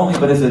hearer only,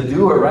 but is a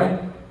doer,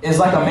 right? Is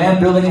like a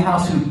man building a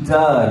house who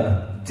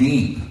dug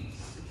deep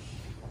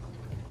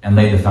and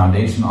laid the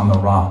foundation on the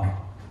rock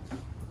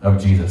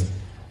of Jesus.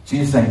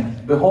 Jesus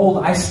saying,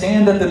 behold, I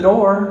stand at the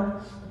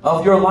door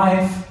of your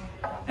life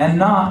and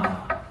knock.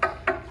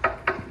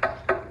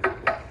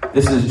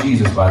 This is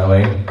Jesus, by the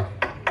way.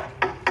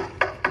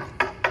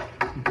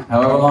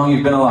 However long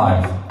you've been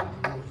alive.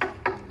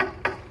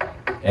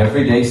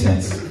 Every day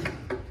since.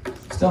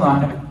 Still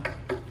knocking.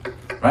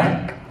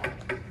 Right?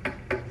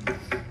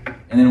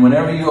 And then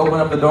whenever you open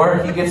up the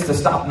door, He gets to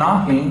stop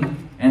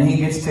knocking And he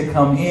gets to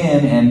come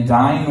in and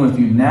dine with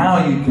you.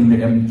 Now you can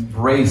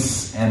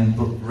embrace and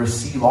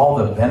receive all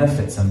the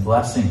benefits and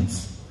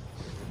blessings.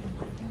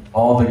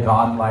 All the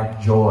godlike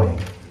joy.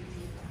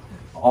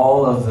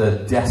 All of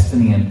the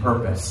destiny and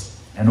purpose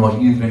and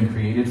what you've been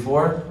created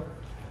for.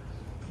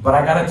 But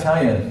I gotta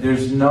tell you,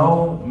 there's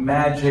no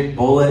magic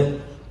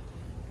bullet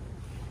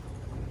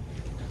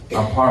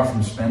apart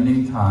from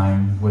spending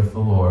time with the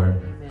Lord.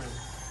 Amen.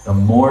 The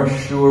more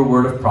sure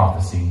word of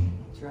prophecy.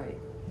 That's right.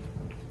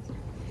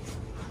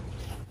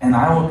 And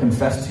I will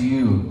confess to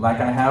you, like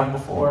I have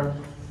before,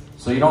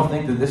 so you don't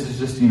think that this is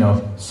just,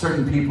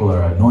 certain people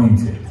are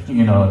anointed,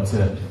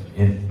 to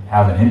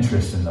have an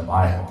interest in the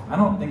Bible. I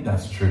don't think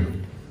that's true.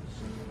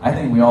 I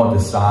think we all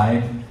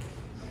decide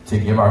to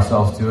give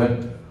ourselves to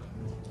it.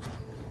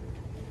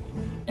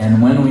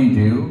 And when we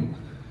do,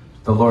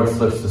 the Lord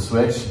flips the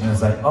switch and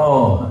it's like,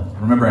 oh,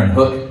 remember in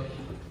Hook?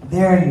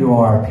 There you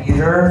are,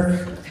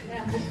 Peter.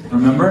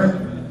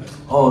 Remember?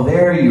 Oh,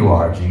 there you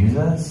are,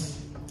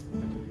 Jesus.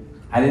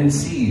 I didn't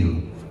see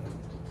you.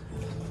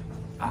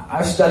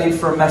 I studied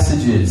for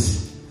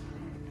messages,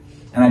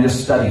 and I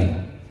just studied,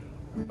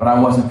 but I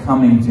wasn't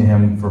coming to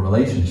him for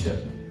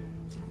relationship.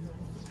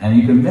 And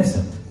you can miss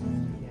him.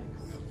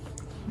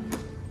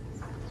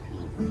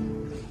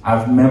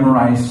 I've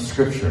memorized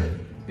scripture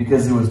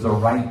because it was the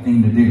right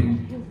thing to do.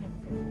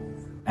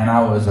 And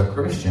I was a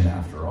Christian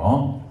after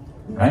all,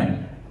 right?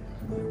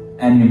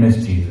 And you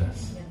miss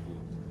Jesus.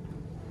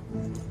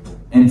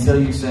 Until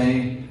you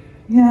say,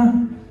 yeah,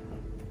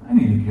 I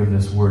need to give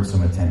this word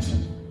some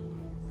attention.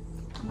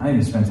 I need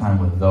to spend time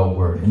with the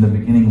Word. In the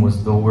beginning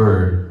was the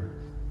Word,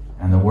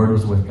 and the Word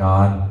was with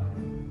God,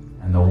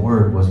 and the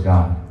Word was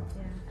God.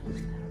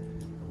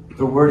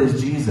 The Word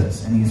is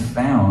Jesus, and He's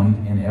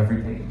found in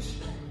every page.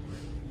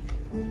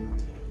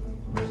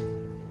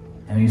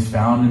 And He's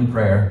found in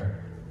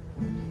prayer.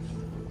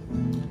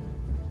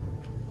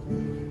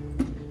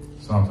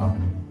 So I'm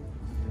talking.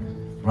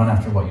 Run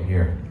after what you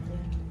hear.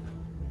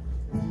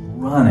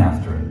 Run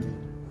after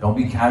it. Don't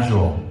be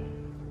casual.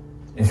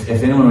 If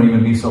anyone would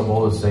even be so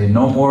bold to say,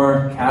 no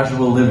more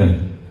casual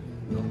living.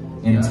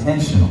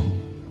 Intentional.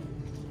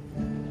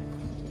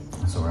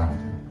 That's what we're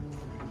after.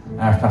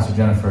 I asked Pastor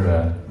Jennifer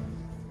to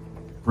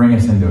bring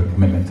us into a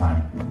commitment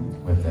time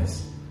with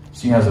this.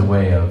 She has a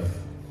way of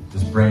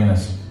just bringing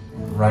us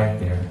right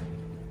there.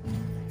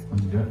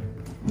 Let me do it.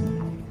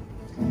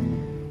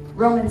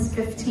 Romans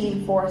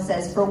 15:4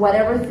 says, for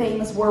whatever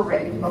things were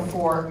written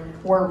before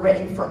were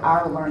written for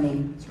our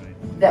learning,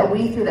 that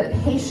we through the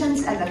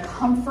patience and the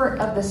comfort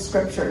of the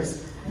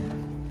scriptures.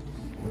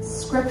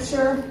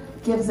 Scripture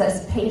gives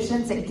us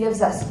patience, it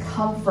gives us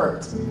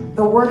comfort.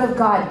 The Word of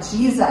God,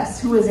 Jesus,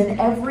 who is in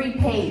every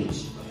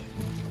page.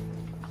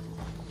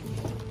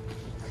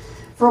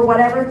 For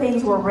whatever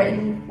things were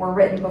written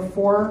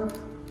before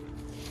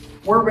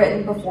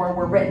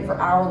for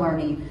our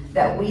learning,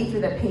 that we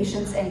through the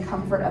patience and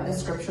comfort of the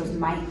scriptures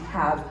might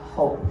have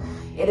hope.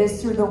 It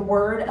is through the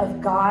Word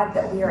of God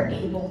that we are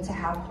able to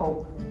have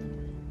hope.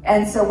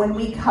 And so when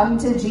we come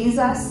to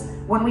Jesus,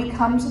 when we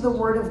come to the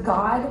Word of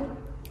God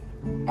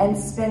and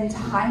spend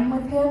time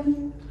with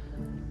Him,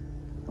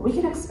 we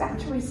can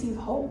expect to receive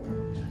hope.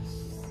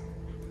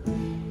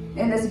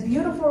 In this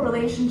beautiful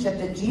relationship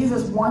that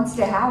Jesus wants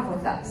to have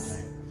with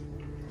us.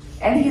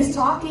 And He's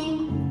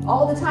talking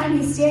all the time.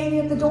 He's standing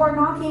at the door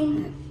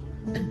knocking.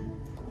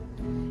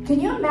 Can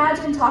you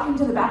imagine talking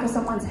to the back of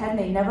someone's head and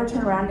they never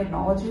turn around and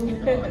acknowledge you?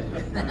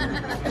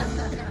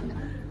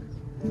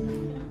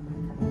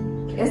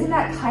 Isn't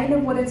that kind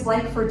of what it's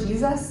like for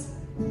Jesus?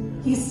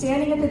 He's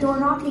standing at the door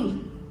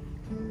knocking.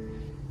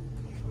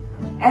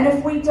 And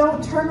if we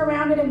don't turn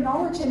around and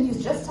acknowledge Him,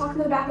 He's just talking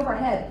to the back of our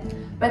head.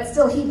 But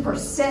still, He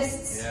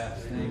persists.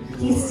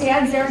 He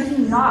stands there and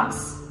He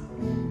knocks.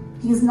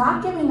 He's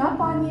not giving up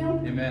on you.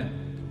 Amen.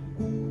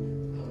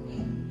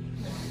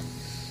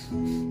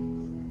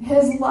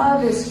 His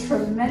love is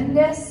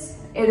tremendous.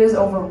 It is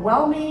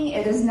overwhelming.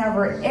 It is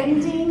never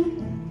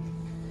ending.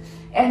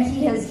 And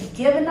He has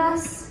given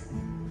us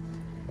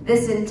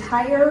this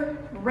entire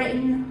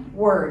written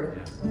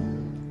word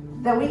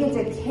that we get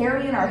to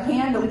carry in our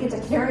hand, that we get to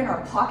carry in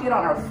our pocket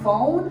on our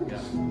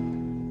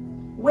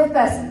phone, with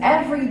us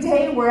every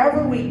day,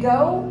 wherever we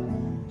go.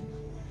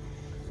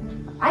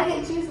 I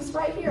get Jesus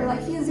right here,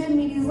 like He is in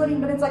me, He's living,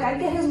 but it's like I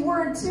get His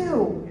word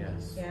too.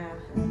 Yes. Yeah.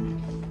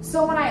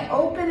 So when I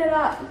open it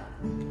up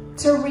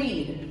to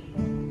read,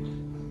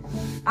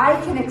 I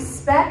can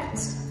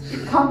expect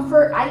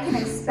comfort, I can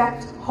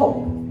expect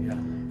hope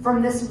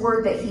from this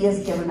word that He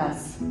has given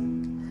us.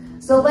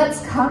 So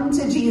let's come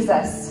to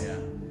Jesus.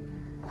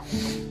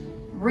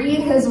 Read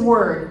His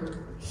word,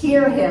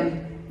 hear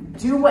Him,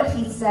 do what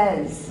He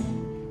says,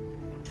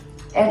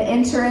 and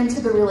enter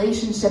into the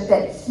relationship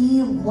that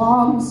He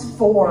longs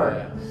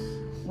for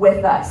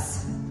with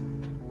us.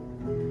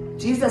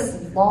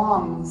 Jesus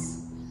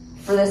longs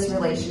for this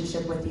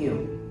relationship with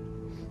you.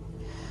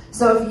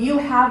 So if you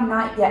have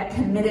not yet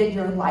committed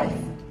your life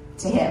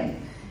to Him,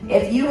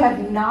 if you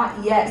have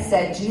not yet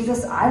said,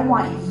 Jesus, I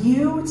want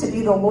You to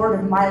be the Lord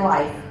of my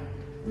life.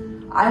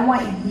 I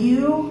want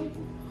You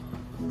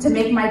to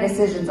make my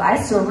decisions. I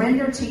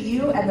surrender to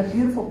you and the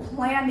beautiful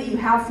plan that you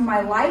have for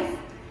my life,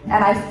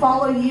 and I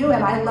follow you,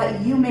 and I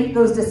let you make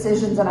those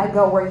decisions, and I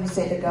go where you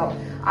say to go.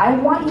 I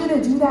want you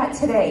to do that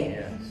today.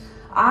 Yes.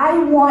 I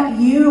want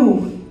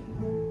you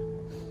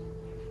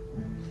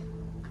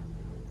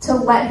to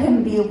let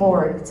him be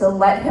Lord, to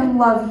let him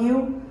love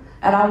you,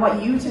 and I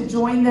want you to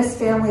join this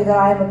family that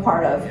I am a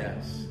part of. Yes.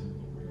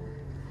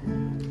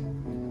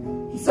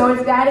 So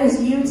if that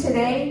is you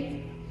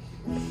today,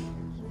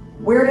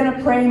 we're going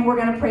to pray, and we're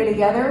going to pray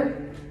together.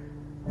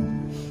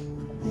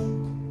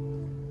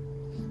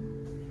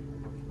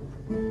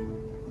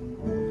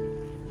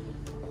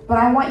 But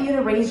I want you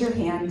to raise your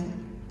hand.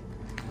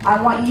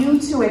 I want you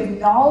to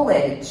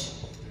acknowledge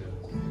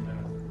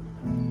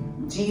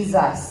Jesus.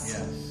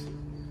 Yes.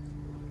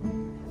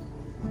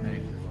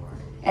 Thank you,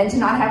 Lord. And to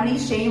not have any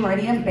shame or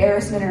any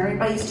embarrassment, or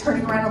anybody's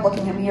turning around and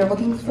looking at me or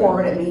looking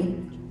forward at me.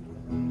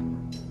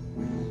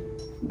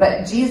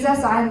 But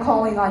Jesus, I'm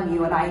calling on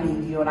you, and I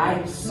need you, and I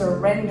am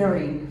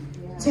surrendering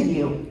to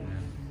you.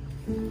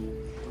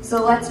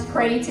 So let's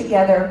pray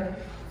together.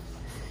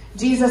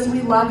 Jesus,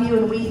 we love you,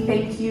 and we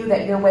thank you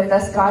that you're with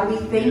us. God, we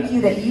thank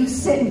you that you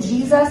sent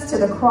Jesus to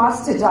the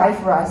cross to die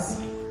for us.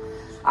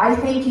 I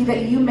thank you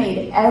that you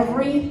made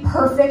every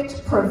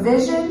perfect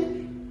provision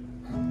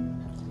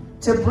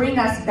to bring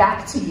us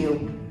back to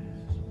you.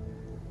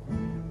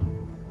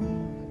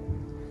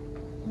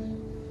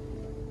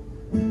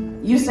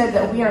 You said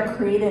that we are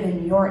created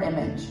in your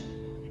image.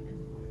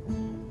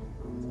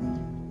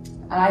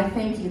 And I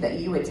thank you that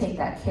you would take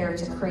that care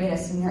to create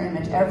us in your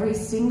image. Every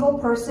single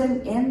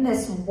person in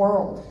this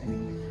world,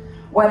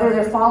 whether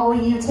they're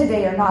following you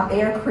today or not,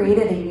 they are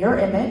created in your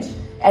image,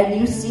 and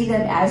you see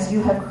them as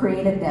you have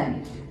created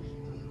them.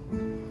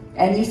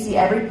 And you see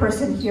every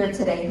person here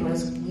today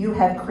you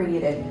have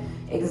created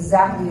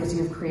exactly as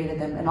you've created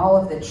them, in all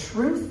of the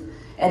truth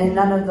and in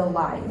none of the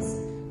lies.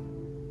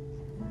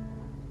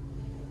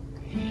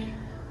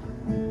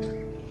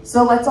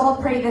 So let's all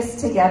pray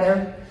this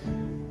together.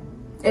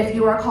 If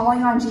you are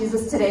calling on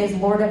Jesus today as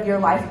Lord of your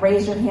life,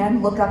 raise your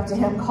hand, look up to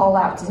him, call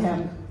out to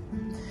him.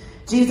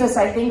 Jesus,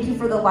 I thank you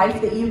for the life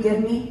that you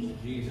give me.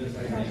 Jesus,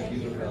 I thank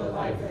you for the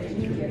life that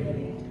you give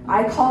me.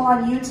 I call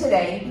on you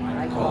today.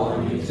 I call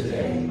on you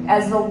today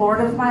as the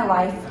Lord of my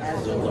life.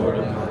 as the Lord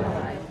of my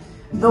life.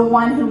 The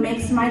one who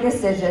makes my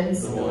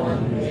decisions. The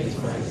one who makes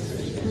my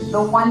decisions.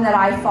 The one that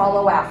I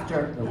follow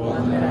after. The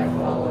one that I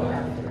follow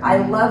after. I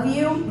love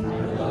you. I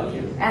love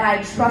you. And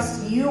I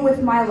trust you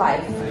with my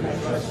life. And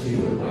I trust you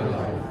with my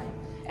life.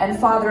 And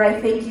Father,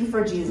 I thank you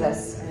for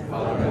Jesus.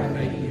 Father, I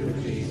thank you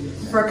for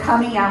Jesus. For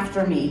coming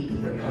after me.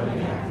 For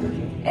coming after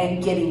me.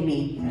 And getting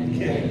me. And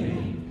getting me.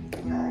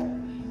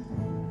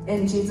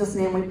 In Jesus'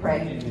 name we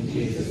pray. In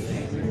Jesus'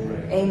 name we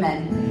pray.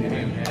 Amen.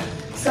 Amen.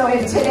 So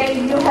if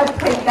today you have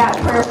prayed that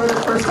prayer for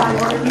the first time,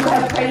 or if you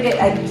have prayed it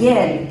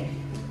again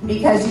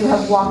because you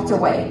have walked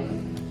away,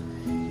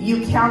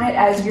 you count it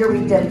as your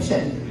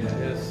redemption.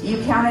 Yes.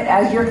 You count it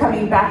as you're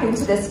coming back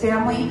into this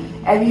family,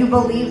 and you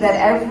believe that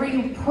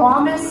every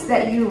promise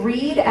that you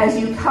read as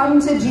you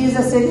come to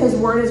Jesus in his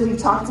word, as we've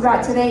talked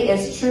about today,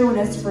 is true and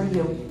is for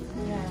you.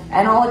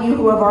 And all of you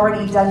who have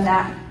already done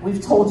that,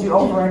 we've told you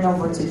over and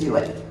over to do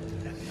it.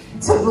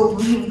 To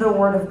believe the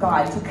word of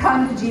God, to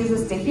come to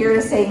Jesus, to hear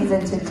his sayings,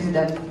 and to do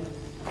them.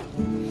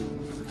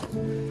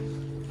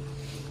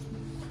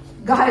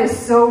 God is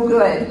so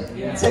good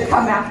to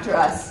come after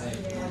us,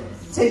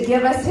 to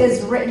give us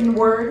his written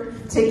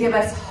word, to give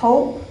us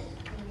hope.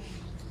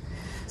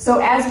 So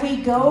as we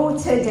go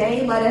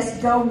today, let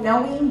us go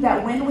knowing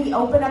that when we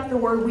open up the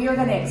word, we are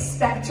going to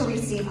expect to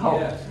receive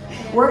hope.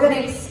 We're going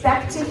to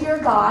expect to hear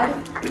God,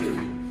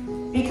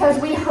 because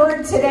we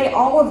heard today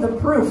all of the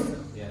proof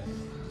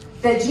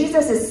that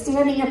Jesus is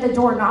standing at the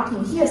door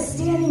knocking. He is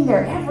standing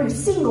there every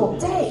single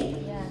day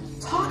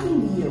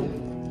talking to you.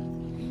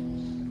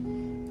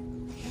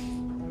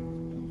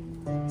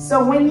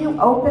 So when you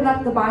open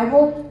up the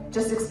Bible,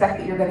 just expect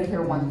that you're going to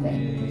hear one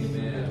thing.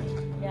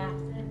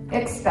 Amen.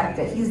 Expect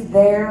it. He's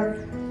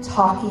there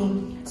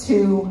talking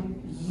to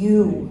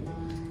you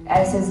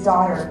as his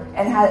daughter,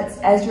 and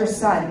as your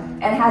son,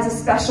 and has a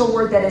special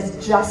word that is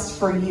just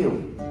for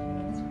you.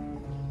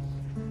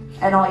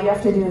 And all you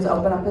have to do is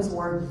open up his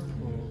word,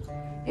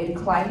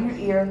 incline your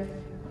ear,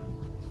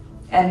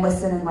 and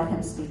listen and let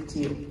him speak to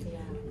you.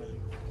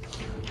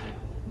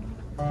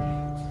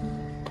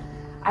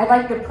 I'd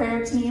like the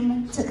prayer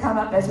team to come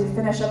up as we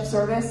finish up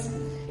service.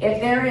 If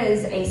there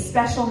is a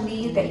special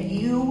need that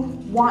you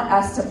want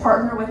us to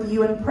partner with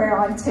you in prayer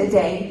on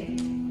today,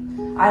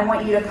 I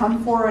want you to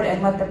come forward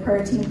and let the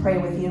prayer team pray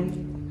with you.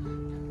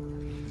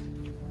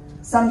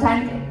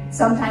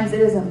 Sometimes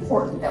it is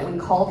important that we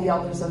call the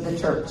elders of the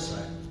church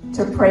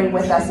to pray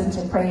with us and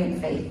to pray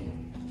in faith.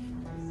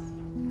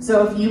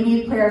 So if you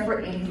need prayer for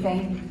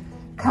anything,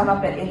 come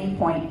up at any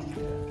point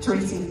to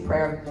receive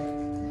prayer.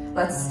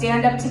 Let's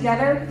stand up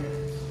together.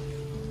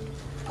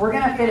 We're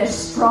going to finish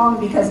strong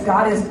because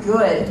God is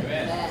good.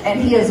 Amen.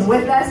 And he is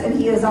with us and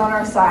he is on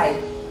our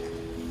side.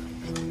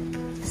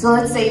 So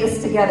let's say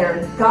this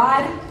together.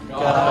 God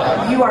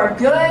God, you are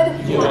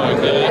good, you are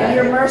good, and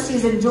your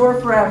mercies endure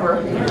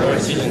forever. your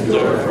mercies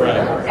endure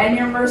forever, And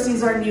your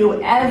mercies are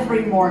new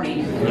every morning.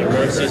 your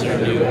mercies are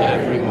new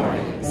every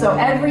morning. So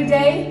every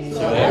day,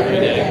 So every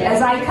day,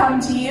 as I come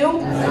to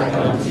you, I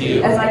come to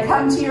you, as I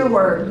come to your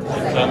word,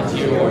 I come to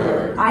your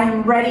word, I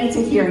am ready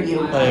to hear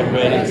you. I am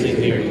ready to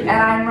hear you, And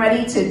I'm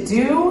ready to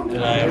do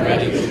and I am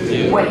ready to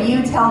do what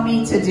you tell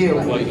me to do.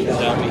 what you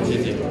tell me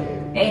to do.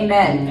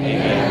 Amen.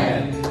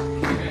 Amen.